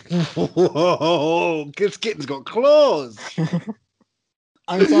Fire. Whoa, this kitten's got claws.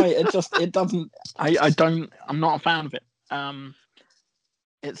 I'm sorry, it doesn't. I'm not a fan of it.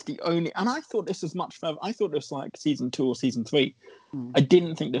 It's the only, and I thought this was much further. I thought this was like season 2 or season 3. I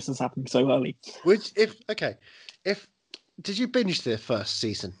didn't think this was happening so early. Did you binge the first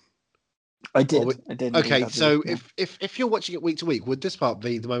season? I did. I did. Okay, so if you're watching it week to week, would this part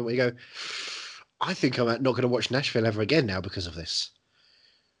be the moment where you go, "I think I'm not going to watch Nashville ever again now because of this"?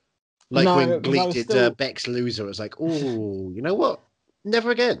 Like when Glee did Beck's Loser, it was like, "Oh, you know what? Never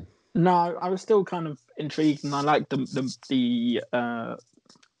again." No, I was still kind of intrigued, and I liked the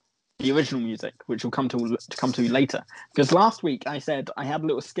original music, which will come to later. Because last week I said I had a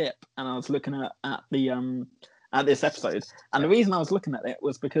little skip, and I was looking at this episode, and the reason I was looking at it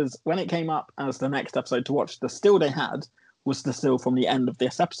was because when it came up as the next episode to watch, the still they had was the still from the end of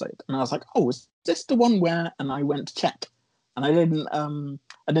this episode, and I was like, "Oh, is this the one where?" And I went to check, and I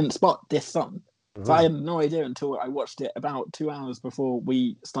didn't spot this song. So I had no idea until I watched it about 2 hours before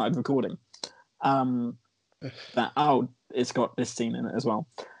we started recording. It's got this scene in it as well.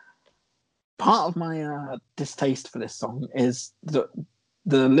 Part of my distaste for this song is that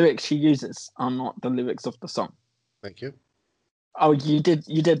the lyrics she uses are not the lyrics of the song. Thank you. Oh, you did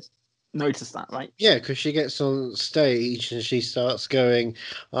notice that, right? Yeah, because she gets on stage and she starts going,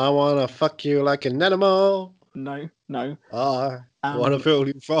 "I want to fuck you like an animal. No. I want to feel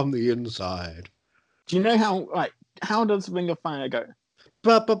you from the inside." Do you know how does Ring of Fire go?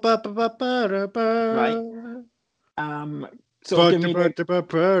 Right.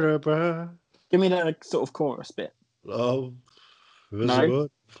 Give me the sort of chorus bit. Love is a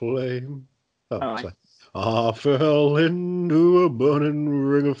flame. Oh, right. sorry. I fell into a burning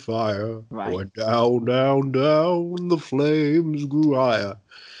ring of fire. Right. Went down, down, down. The flames grew higher.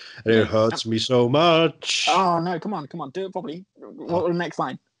 And it hurts me so much. Oh, no. Come on. Do it properly. What was the next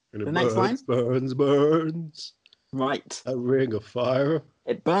line? Next line? Burns. Right. That ring of fire.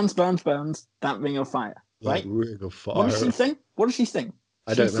 It burns, that ring of fire. Right? That ring of fire. What does she sing?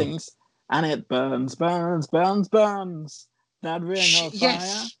 I don't know. She sings, and it burns. That ring of fire.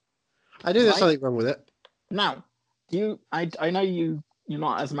 Yes. I knew there's something wrong with it. Now, I know you're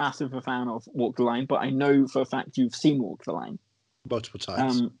not as massive a fan of Walk the Line, but I know for a fact you've seen Walk the Line. Multiple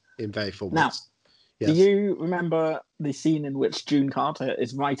times. In very full Now, months. Yes. Do you remember the scene in which June Carter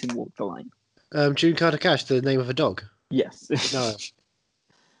is writing Walk the Line? June Carter Cash, the name of a dog? Yes. No.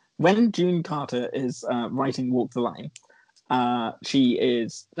 When June Carter is writing Walk the Line, she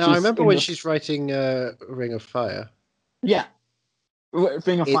is... No, I remember when she's writing Ring of Fire. Yeah.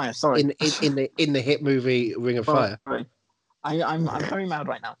 Ring of Fire, sorry. In the hit movie Ring of Fire. Sorry. I'm very mad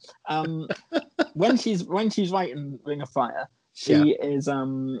right now. When she's writing Ring of Fire, she is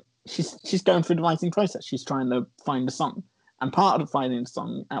she's going through the writing process. She's trying to find a song, and part of finding the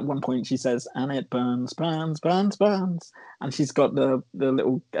song, at one point she says, "And it burns, and she's got the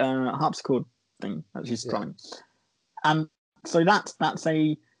little harpsichord thing that she's strumming, and so that's not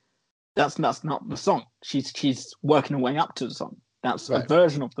the song. She's working her way up to the song. That's a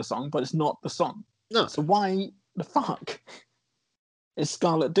version of the song, but it's not the song. No. So why the fuck is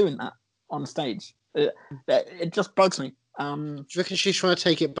Scarlett doing that on stage? It just bugs me. Do you reckon she's trying to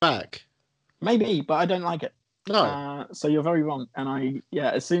take it back? Maybe, but I don't like it. No. So you're very wrong. And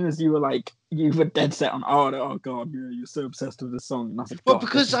as soon as you were dead set on, oh God, you're so obsessed with this song. And I said, well,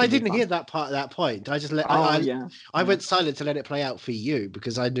 because I didn't hear that part at that point. I just I went silent to let it play out for you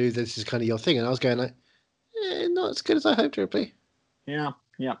because I knew this is kind of your thing, and I was going like, not as good as I hoped it would be. Yeah.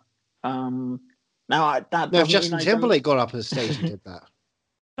 Now if Justin Timberlake got up on the stage and did that.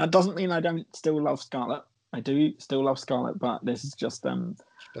 That doesn't mean I don't still love Scarlett. I do still love Scarlett, but this is just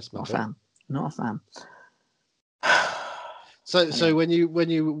Best not a Muppet. fan. Not a fan. So when you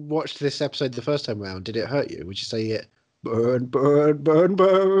watched this episode the first time around, did it hurt you? Would you say it burn, burn, burn,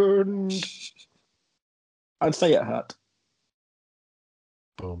 burn? I'd say it hurt.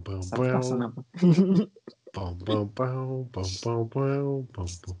 Boom, boom, That's boom. enough. Boom, boom, boom, boom, boom, boom, boom,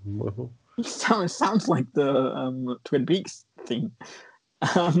 boom. It sounds like the Twin Peaks theme.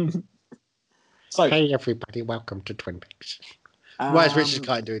 So, hey everybody, welcome to Twin Peaks. Why is Richard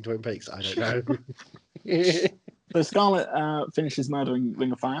Kind doing Twin Peaks? I don't know. So Scarlett finishes murdering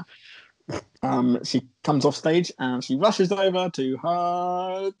Ring of Fire. She comes off stage and she rushes over to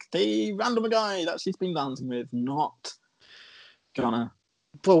hug the random guy that she's been dancing with, not Gunner.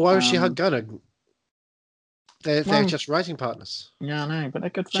 Well, why would she hug Gunner? They're just writing partners. Yeah, I know, but they're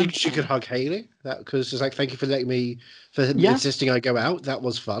good friends. She could hug Haley, because it's like, thank you for letting me, for insisting I go out. That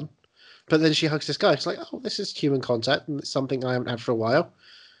was fun. But then she hugs this guy. It's like, oh, this is human contact, and it's something I haven't had for a while.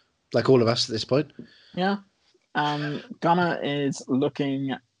 Like all of us at this point. Yeah. Gunner is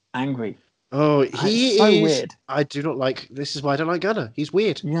looking angry. Oh, he so is weird. I do not like. This is why I don't like Gunner. He's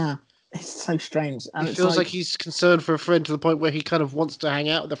weird. Yeah, it's so strange. And it feels like he's concerned for a friend to the point where he kind of wants to hang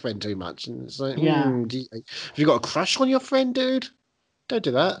out with a friend too much. And it's like, have you got a crush on your friend, dude? Don't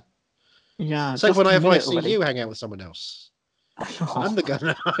do that. Yeah. It's like whenever I see you hang out with someone else. I'm the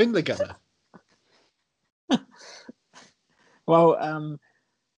Gunner. I'm the Gunner. Well,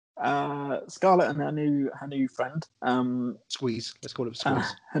 Scarlett and her new friend, Squeeze. Let's call it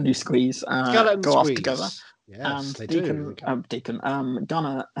Squeeze. Her new Squeeze. Scarlett and go Squeeze. Off together. Yes, they do.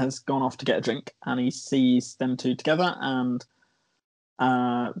 Gunner has gone off to get a drink, and he sees them two together, and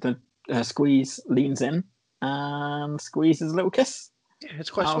the Squeeze leans in and squeezes a little kiss. Yeah,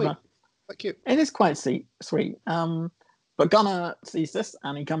 it's quite sweet. Quite cute. It is quite sweet. But Gunner sees this,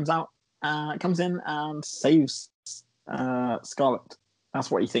 and he comes in and saves Scarlett.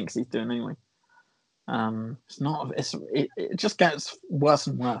 That's what he thinks he's doing anyway. It just gets worse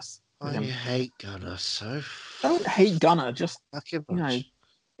and worse. I hate Gunner so. Don't hate Gunner. Just fucking much.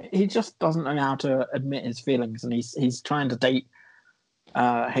 He just doesn't know how to admit his feelings, and he's trying to date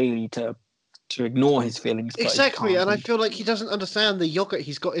Haley to ignore his feelings. Exactly, and I feel like he doesn't understand the yogurt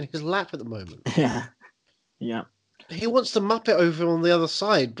he's got in his lap at the moment. Yeah. He wants the Muppet over on the other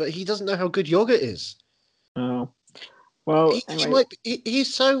side, but he doesn't know how good yogurt is. Oh. Well, anyway.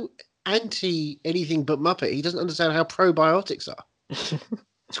 He's so anti anything but Muppet. He doesn't understand how probiotics are.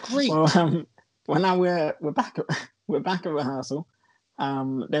 It's great. Well, now we're back at rehearsal.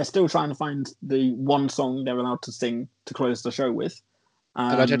 They're still trying to find the one song they're allowed to sing to close the show with.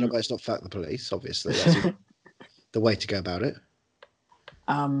 And I don't know why it's not "Fuck the Police." Obviously, that's the way to go about it.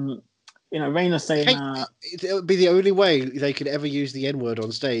 Raina's saying it would be the only way they could ever use the N-word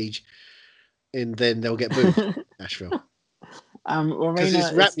on stage, and then they'll get booed in Nashville. Because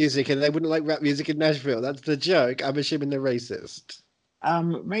it's rap music, and they wouldn't like rap music in Nashville. That's the joke. I'm assuming they're racist.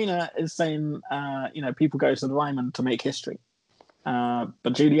 Raina is saying, people go to the Ryman to make history.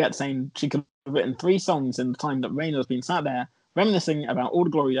 But Juliet's saying she could have written 3 songs in the time that Raina's been sat there reminiscing about all the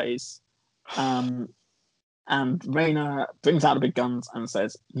glory days. And Raina brings out the big guns and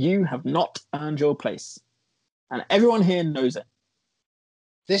says, "You have not earned your place." And everyone here knows it.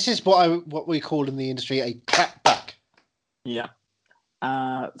 This is what we call in the industry a clapback. Yeah.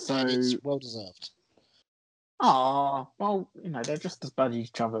 So it's well deserved. Oh, well, they're just as bad as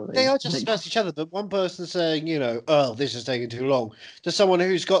each other. They are just as bad as each other, but one person saying, oh, this is taking too long, to someone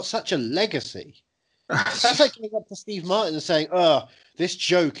who's got such a legacy. That's like going up to Steve Martin and saying, oh, this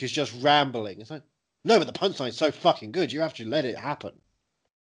joke is just rambling. It's like, no, but the punchline's so fucking good, you have to let it happen.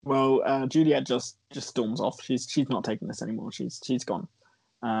 Well, Juliet just storms off. She's not taking this anymore. She's gone.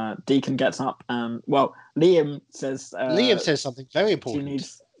 Deacon gets up and, Liam says something very important.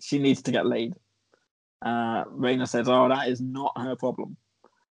 She needs to get laid. Raina says, "Oh, that is not her problem."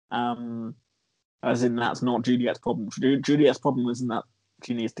 As in, that's not Juliet's problem. Juliet's problem isn't that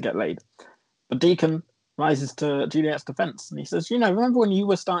she needs to get laid. But Deacon rises to Juliet's defense, and he says, "Remember when you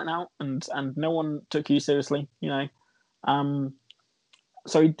were starting out and no one took you seriously?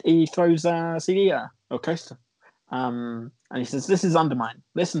 So he throws a CD at her, or coaster, and he says, "This is Undermine.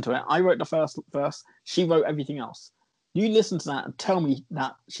 Listen to it. I wrote the first verse. She wrote everything else. You listen to that and tell me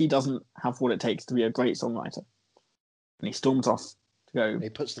that she doesn't have what it takes to be a great songwriter." And he storms off to go. He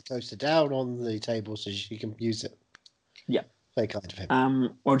puts the coaster down on the table so she can use it. Yeah. Very kind of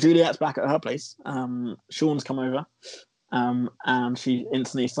him. Well, Juliet's back at her place. Sean's come over, and she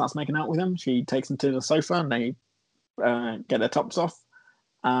instantly starts making out with him. She takes him to the sofa, and they get their tops off.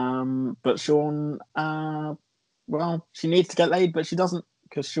 But Sean, she needs to get laid, but she doesn't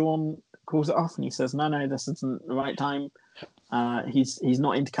because Sean calls it off and he says, no, this isn't the right time. He's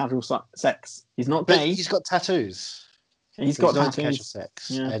not into casual sex. He's not But gay. he's got tattoos. He's He's got not into tattoos. casual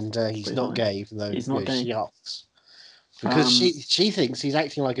sex, Yeah. and he's Pretty not fine. gay, even though He's not gay. she asks. Because she thinks he's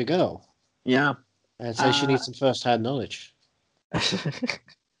acting like a girl. Yeah. And so she needs some first-hand knowledge.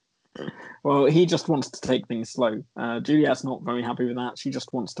 Well, he just wants to take things slow. Juliet's not very happy with that. She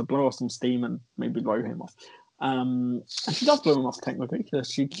just wants to blow off some steam and maybe blow him off. And she does blow him off technically.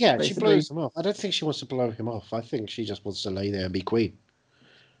 She blows him off. I don't think she wants to blow him off. I think she just wants to lay there and be queen.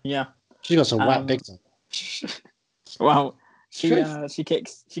 Yeah. She got some whack big time. Well, she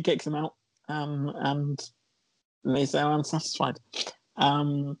kicks him out, and they say are unsatisfied.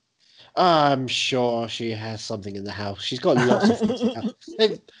 I'm sure she has something in the house. She's got lots of things in the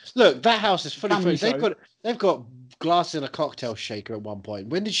house. Look, that house is fully filled. They've got glass in a cocktail shaker at one point.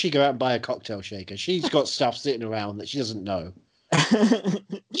 When did she go out and buy a cocktail shaker? She's got stuff sitting around that she doesn't know.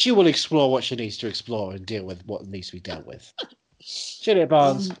 She will explore what she needs to explore and deal with what needs to be dealt with. Juliet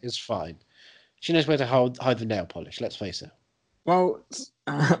Barnes is fine. She knows where to hide the nail polish, let's face it. Well,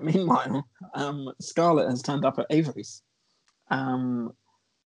 meanwhile, Scarlett has turned up at Avery's. And,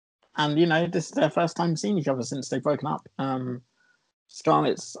 this is their first time seeing each other since they've broken up.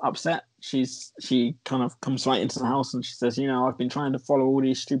 Scarlett's upset. She kind of comes right into the house and she says, I've been trying to follow all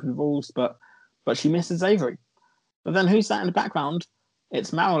these stupid rules, but she misses Avery. But then who's that in the background?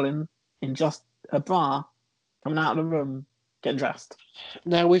 It's Marilyn in just a bra coming out of the room, getting dressed.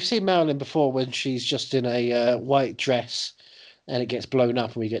 Now, we've seen Marilyn before when she's just in a white dress and it gets blown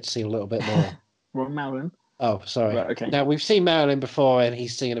up and we get to see a little bit more. Well, Marilyn. Oh, sorry. Right, okay. Now, we've seen Marilyn before and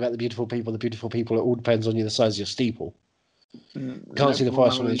he's singing about the beautiful people. It all depends on the size of your steeple. You can't see the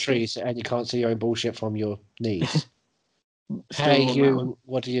forest from the trees and you can't see your own bullshit from your knees. Hey, you, Marilyn.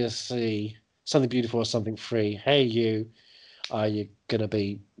 What do you see? Something beautiful or something free? Hey, you, are you going to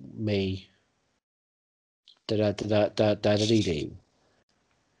be me? Da-da-da-da-da-da-da-dee-dee.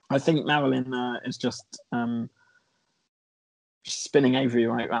 I think Marilyn is just spinning Avery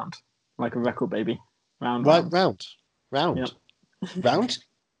right round, like a record baby. Round. Yep. Round?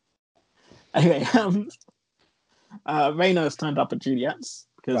 Anyway, Raina's turned up at Juliet's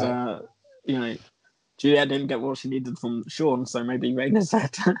because, Juliet didn't get what she needed from Sean, so maybe Raina's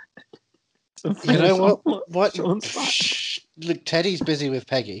had to you know what? Look, Teddy's busy with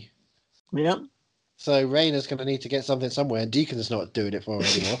Peggy. Yep. So Raina's going to need to get something somewhere, and Deacon's not doing it for her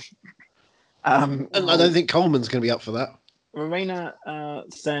anymore. And I don't think Coleman's going to be up for that. Raina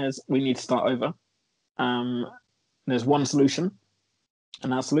says we need to start over. There's one solution,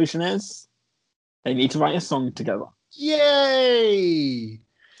 and that solution is they need to write a song together. Yay!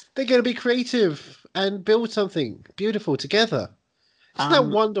 They're going to be creative and build something beautiful together. Isn't that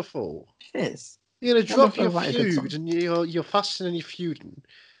wonderful? It is. You're going to drop your feud and you're fussing and you're feuding.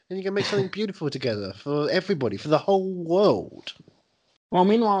 And you can make something beautiful together for everybody, for the whole world. Well,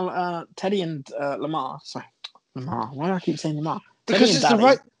 meanwhile, Teddy and Lamar. Sorry, Lamar. Why do I keep saying Lamar? Because it's Daddy, the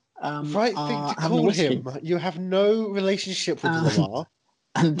right thing to call whiskey. him. You have no relationship with Lamar.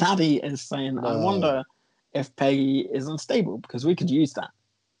 And Daddy is saying, no. I wonder if Peggy is unstable because we could use that.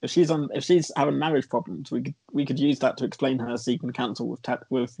 If she's having marriage problems, we could use that to explain her seeking counsel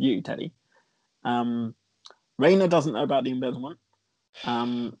with you, Teddy. Raina doesn't know about the embezzlement.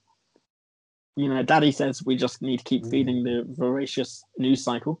 Daddy says we just need to keep feeding the voracious news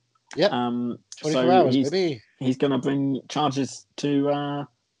cycle. Yeah. 24 hours, maybe. He's going to bring charges to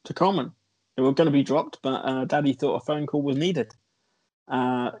Coleman. They were going to be dropped, but Daddy thought a phone call was needed.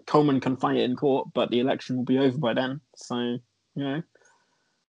 Coleman can fight it in court, but the election will be over by then. So,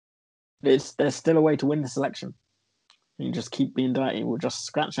 there's still a way to win this election. You just keep being dirty. We'll just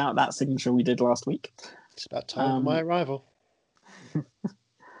scratch out that signature we did last week. It's about time for my arrival.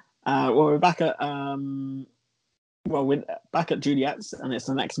 We're back at we're back at Juliet's, and it's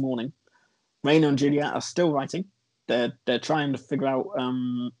the next morning. Raina and Juliet are still writing. They're trying to figure out.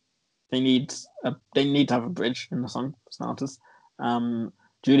 They need to have a bridge in the song for starters.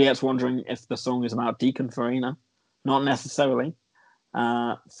 Juliet's wondering if the song is about Deacon for Raina. Not necessarily.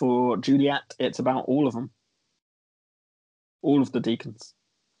 For Juliet, it's about all of them. All of the deacons.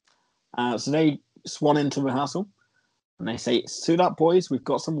 So they swan into rehearsal. And they say, suit up, boys, we've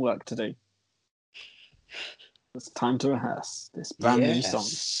got some work to do. It's time to rehearse this brand new song.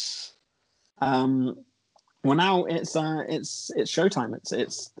 Well, now it's showtime.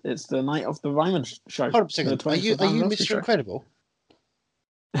 It's the night of the Ryman show. Hold on a second. Are you Mr. Incredible?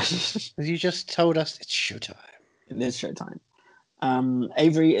 You just told us it's showtime. It is showtime.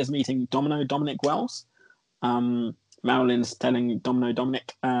 Avery is meeting Dominic Wells. Marilyn's telling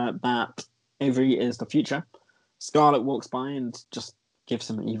Dominic that Avery is the future. Scarlett walks by and just gives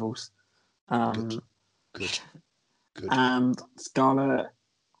him evils. Good. And Scarlet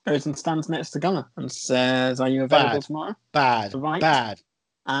goes and stands next to Gunnar and says, "Are you available tomorrow?" Bad.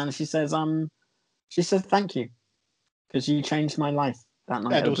 And she says, "Thank you, because you changed my life that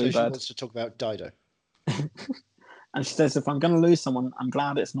night." And at also, Bluebird. she wants to talk about Dido. And she says, "If I'm going to lose someone, I'm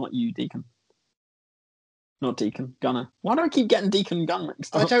glad it's not you, Deacon. Not Deacon, Gunnar. Why do I keep getting Deacon and Gunnar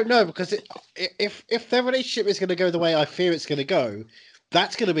mixed up?" I don't know, because if their relationship is going to go the way I fear it's going to go,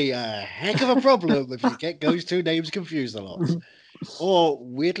 that's going to be a heck of a problem if you get those two names confused a lot. Or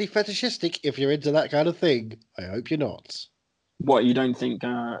weirdly fetishistic if you're into that kind of thing. I hope you're not. What, you don't think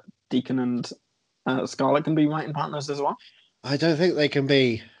Deacon and Scarlet can be writing partners as well? I don't think they can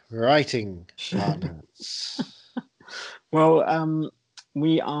be writing partners. Well,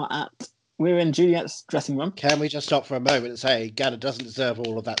 we're in Juliet's dressing room. Can we just stop for a moment and say Gunnar doesn't deserve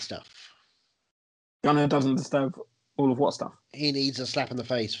all of that stuff? Gunnar doesn't deserve all of what stuff? He needs a slap in the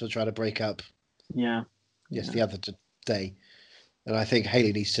face for trying to break up. Yeah. The other day. And I think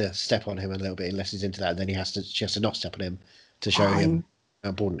Hayley needs to step on him a little bit unless he's into that, and then she has to not step on him to show him how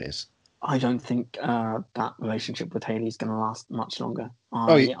important it is. I don't think that relationship with Hayley is going to last much longer.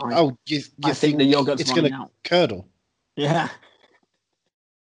 You I think the yogurt's it's going to curdle? Yeah.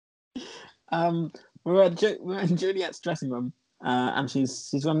 We're in Juliet's dressing room, and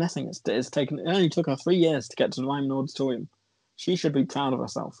she's reminiscing. It only took her 3 years to get to the Ryman Auditorium. She should be proud of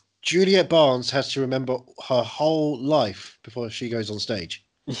herself. Juliet Barnes has to remember her whole life before she goes on stage.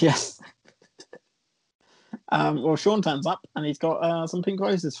 Yes. Well, Sean turns up and he's got some pink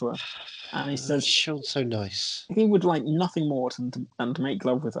roses for her. And he says, Sean's so nice. He would like nothing more than to make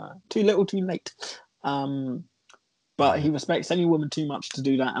love with her. Too little, too late. But he respects any woman too much to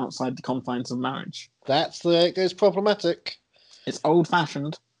do that outside the confines of marriage. That's where it goes problematic. It's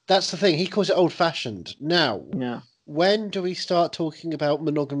old-fashioned. That's the thing. He calls it old-fashioned. Now, when do we start talking about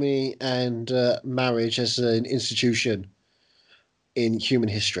monogamy and marriage as an institution in human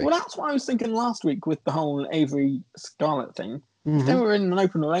history? Well, that's what I was thinking last week with the whole Avery Scarlett thing. If they were in an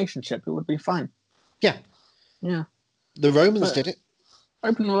open relationship, it would be fine. Yeah. Yeah. The Romans did it.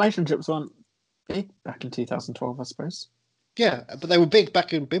 Open relationships weren't big back in 2012, I suppose. Yeah, but they were big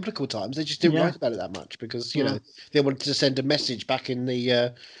back in biblical times. They just didn't write about it that much because, you know, they wanted to send a message back in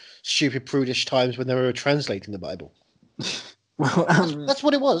the stupid, prudish times when they were translating the Bible. Well, that's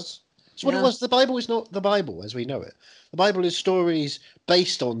what it was. That's what it was. The Bible is not the Bible as we know it. The Bible is stories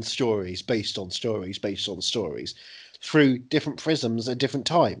based on stories, based on stories, based on stories through different prisms at different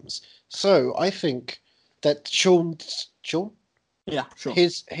times. So I think that Sean? Yeah, sure.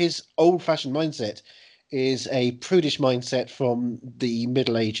 His old-fashioned mindset is a prudish mindset from the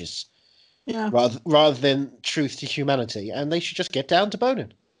Middle Ages. Yeah. Rather than truth to humanity. And they should just get down to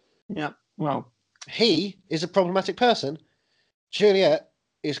boning. Yeah, well. He is a problematic person. Juliet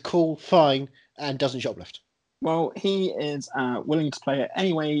is cool, fine, and doesn't shoplift. Well, he is willing to play it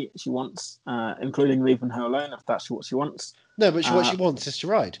any way she wants, including leaving her alone if that's what she wants. No, but what she wants is to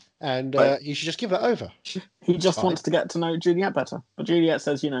ride, and you should just give that over. He just wants to get to know Juliet better. But Juliet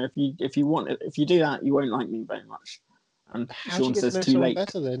says, you know, if you do that, you won't like me very much. And Sean says too late.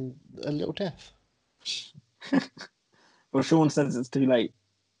 Better than a little death. Well, Sean says it's too late.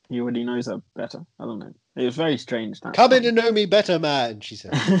 He already knows her better. I don't know. It was very strange. Come in to know me better, man, she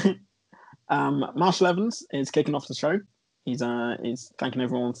said. Marshall Evans is kicking off the show. He's thanking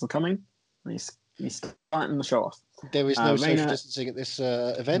everyone for coming. He's starting the show off. There is no social distancing at this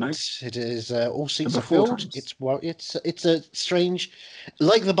event. Nope. It is all seats are filled. It's a strange,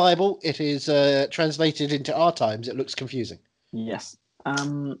 like the Bible. It is translated into our times. It looks confusing. Yes.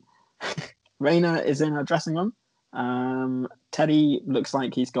 Raina is in her dressing room. Teddy looks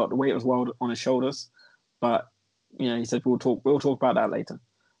like he's got the weight of the world on his shoulders, but you know he said we'll talk about that later.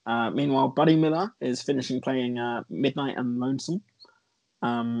 Meanwhile, Buddy Miller is finishing playing Midnight and Lonesome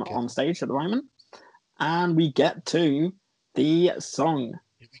on stage at the Ryman. And we get to the song.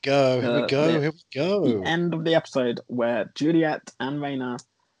 Here we go. The end of the episode where Juliet and Raina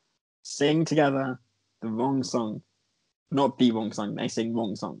sing together the wrong song. Not the wrong song, they sing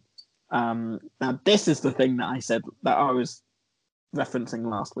wrong song. Now, this is the thing that I said that I was referencing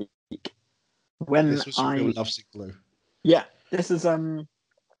last week. This was a real love sick blue. Yeah, this is...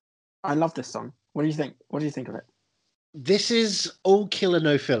 I love this song. What do you think? What do you think of it? This is all killer,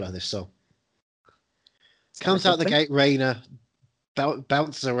 no filler, this song. Comes out the gate, Raina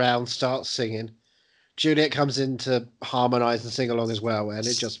bounces around, starts singing. Juliet comes in to harmonise and sing along as well, and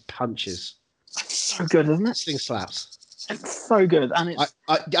it just punches. It's so good, isn't it? This thing slaps. It's so good. And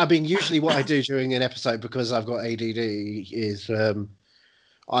I mean, usually what I do during an episode, because I've got ADD, is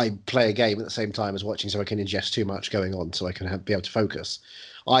I play a game at the same time as watching, so I can ingest too much going on, so I can be able to focus.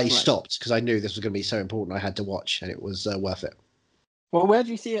 I stopped because I knew this was going to be so important. I had to watch, and it was worth it. Well, where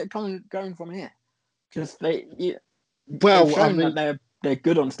do you see it going from here? Because they've Well, I shown mean, that they're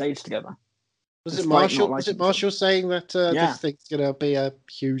good on stage together. was it despite Marshall? not Was liking it Marshall saying that Yeah. this thing's going to be a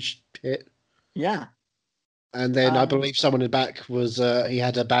huge hit? Yeah. And then I believe someone in the back was he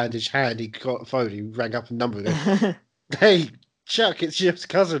had a bandaged hand. He got a phone. He rang up a number and goes, "Hey, Chuck, it's your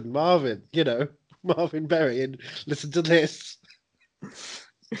cousin Marvin. You know, Marvin Berry, and listen to this."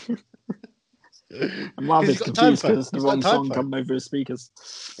 And Marvin's He's got a time confused phone. because the He's got a wrong time song phone. coming over his speakers.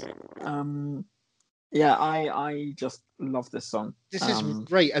 Yeah, I just love this song. This is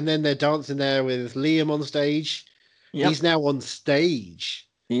great. And then they're dancing there with Liam on stage. Yep. He's now on stage.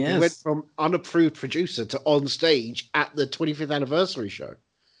 He went from unapproved producer to on stage at the 25th anniversary show.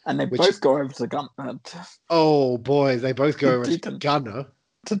 And they both go over to Gunner. Oh boy, they both go over to Gunner.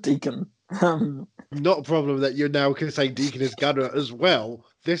 To Deacon. Not a problem that you now can say Deacon is Gunner as well.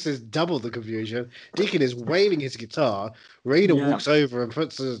 This is double the confusion. Deacon is waving his guitar. Raina walks over and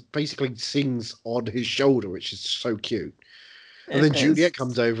basically sings on his shoulder, which is so cute. And then Juliet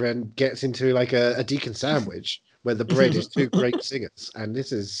comes over and gets into like a Deacon sandwich where the bread is two great singers. And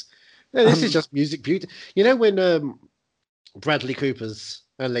this is just music beauty. You know when Bradley Cooper's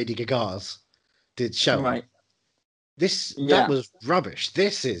and Lady Gaga's did Shallow? Right. That was rubbish.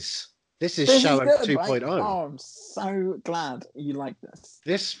 This is Shallow 2.0. Right? Oh, I'm so glad you like this.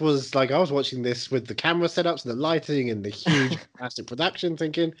 This was like I was watching this with the camera setups and the lighting and the huge plastic production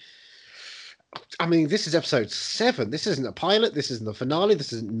thinking, I mean, this is episode 7. This isn't a pilot. This isn't the finale.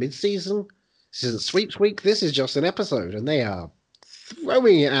 This isn't mid-season. This isn't Sweeps Week. This is just an episode, and they are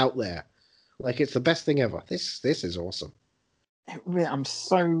throwing it out there like it's the best thing ever. This is awesome. I'm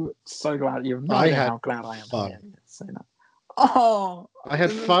so glad. You have no idea how glad I am to hear you say that. Oh, I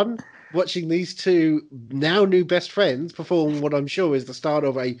had fun watching these two now new best friends perform what I'm sure is the start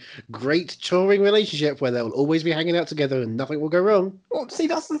of a great touring relationship where they'll always be hanging out together and nothing will go wrong. Well, see,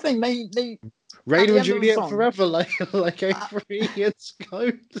 that's the thing. They Raina and Juliet forever, like Avery and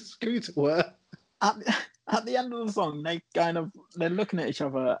Scooter were. At the end of the song, they're looking at each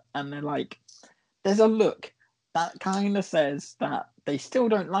other and they're like, there's a look that kind of says that they still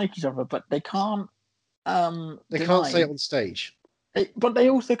don't like each other, but they can't. They can't say it on stage. But they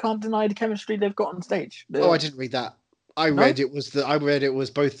also can't deny the chemistry they've got on stage. I didn't read that. I read it was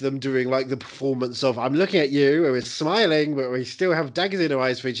both of them doing like the performance of I'm looking at you, and we're smiling, but we still have daggers in our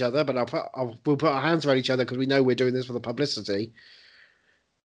eyes for each other. But we'll put our hands around each other because we know we're doing this for the publicity.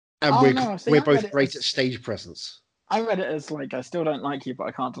 And we're both great at stage presence. I read it as like I still don't like you, but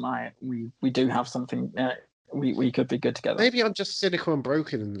I can't deny it. We do have something. We could be good together. Maybe I'm just cynical and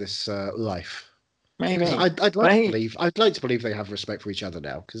broken in this life. Maybe I'd like to believe they have respect for each other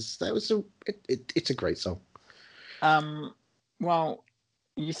now because it's a great song. Well,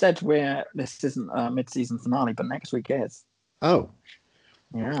 you said this isn't a mid-season finale, but next week is. Oh,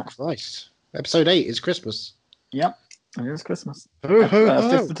 yeah! Christ! Episode 8 is Christmas. Yep, it is Christmas.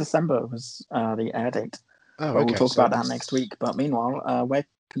 5th of December was the air date. Oh, okay. We'll talk about that next week. But meanwhile, where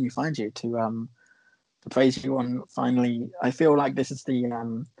can you find you to praise you on finally? I feel like this is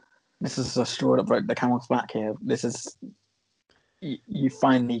a straw that broke the camel's back here. This is you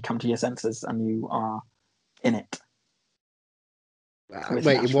finally come to your senses and you are in it.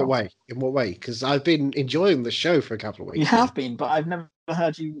 Wait, in what way? In what way? Because I've been enjoying the show for a couple of weeks. You have been, but I've never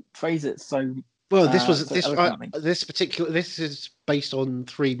heard you phrase it so. Well, this is based on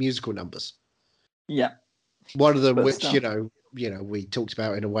 3 musical numbers. Yeah. One of them, but which still, you know, we talked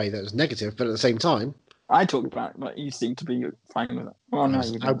about in a way that was negative, but at the same time, I talked about it, but you seem to be fine with it. Well, no,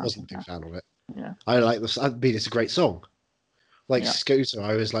 I wasn't a big fan of it. Yeah. I like this. I mean, it's a great song. Like Scooter,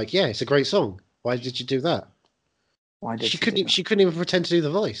 I was like, yeah, it's a great song. Why did you do that? Why did she couldn't even pretend to do the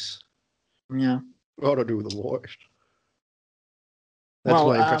voice. Yeah. What do I do the voice? That's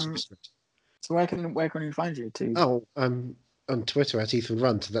my impression. So where can you find you to? Oh, I'm on Twitter at Ethan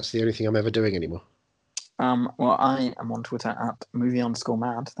Runt. That's the only thing I'm ever doing anymore. Well, I am on Twitter at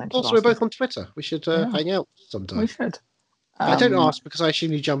movie_mad. Thank you. Also, we're both on Twitter. We should hang out sometime. We should. I don't ask because I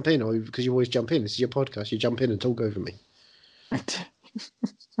assume you jump in, or because you always jump in. This is your podcast. You jump in and talk over me. At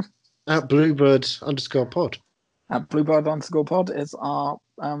Bluebird_pod. At Bluebird_pod is our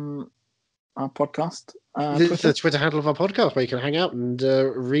podcast. This is the Twitter handle of our podcast where you can hang out and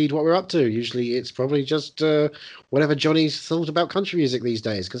read what we're up to. Usually it's probably just whatever Johnny's thought about country music these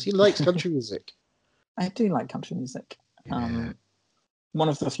days because he likes country music. I do like country music. Yeah. One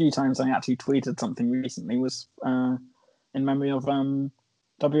of the few times I actually tweeted something recently was in memory of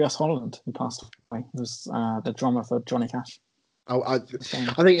W.S. Holland, who passed away. He was the drummer for Johnny Cash. I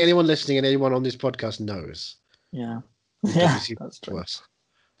think anyone listening and anyone on this podcast knows. Yeah. We've Yeah, WC that's true. worse.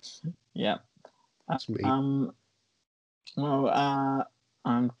 Yeah. It's me. Well,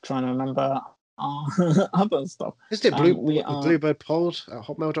 I'm trying to remember our other stuff. Isn't it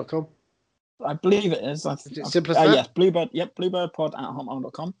bluebirdpod@hotmail.com? I believe it is. Is it simple as that? Yes, Bluebird. Yep,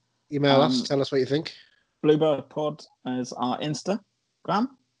 bluebirdpod@hotmail.com. Email us. Tell us what you think. Bluebirdpod is our Instagram.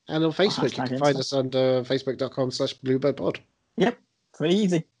 And on Facebook, you can find us under facebook.com/bluebirdpod. Yep, pretty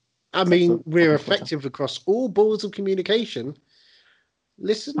easy. I mean, we're effective across all boards of communication.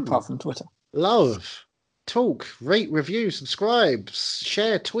 Listen. Apart from Twitter. Love. Talk. Rate, review, subscribe,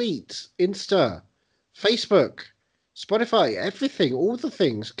 share, tweet, Insta, Facebook, Spotify, everything, all the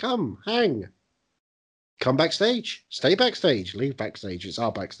things. Come, hang. Come backstage. Stay backstage. Leave backstage. It's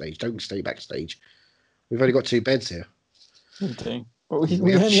our backstage. Don't stay backstage. We've only got 2 beds here. We do. But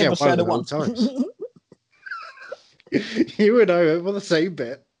we only ever shared it once. You and I are on the same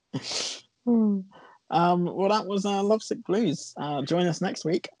bit. Well, that was Lovesick Blues. Join us next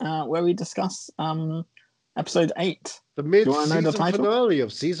week where we discuss episode 8. The mid-season finale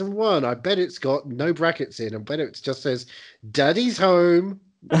of season 1. I bet it's got no brackets in. I bet it just says, Daddy's home.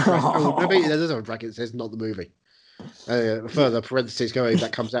 Maybe there's no brackets. It says not the movie. Further parentheses going,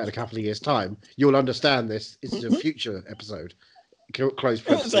 that comes out in a couple of years' time. You'll understand this. It's a future episode. Close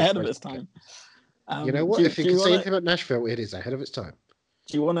parentheses. It's ahead of its time. You know what? If you can say anything about Nashville, it is ahead of its time.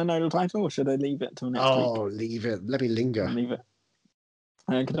 Do you want to know the title, or should I leave it till next week? Oh, leave it. Let me linger. Leave it.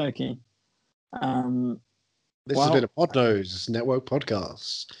 Okie dokie. This has been a Podnose Network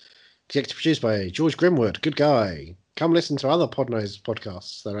podcast. Executive produced by George Grimwood. Good guy. Come listen to other Podnose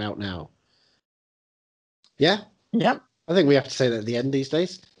podcasts that are out now. Yeah? Yep. I think we have to say that at the end these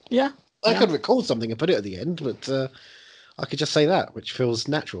days. Yeah. I could record something and put it at the end, but I could just say that, which feels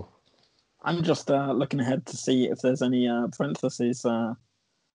natural. I'm just looking ahead to see if there's any parentheses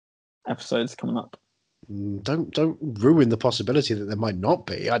episodes coming up. Don't ruin the possibility that there might not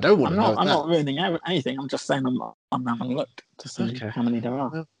be. I don't want to know. I'm not ruining anything. I'm just saying I'm having a look to see how many there are.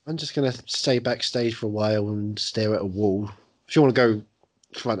 Well, I'm just going to stay backstage for a while and stare at a wall. If you want to go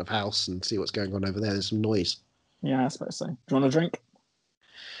front of house and see what's going on over there, there's some noise. Yeah, I suppose so. Do you want a drink?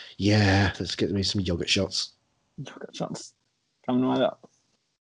 Yeah, let's get me some yogurt shots. Yogurt shots. Coming right up.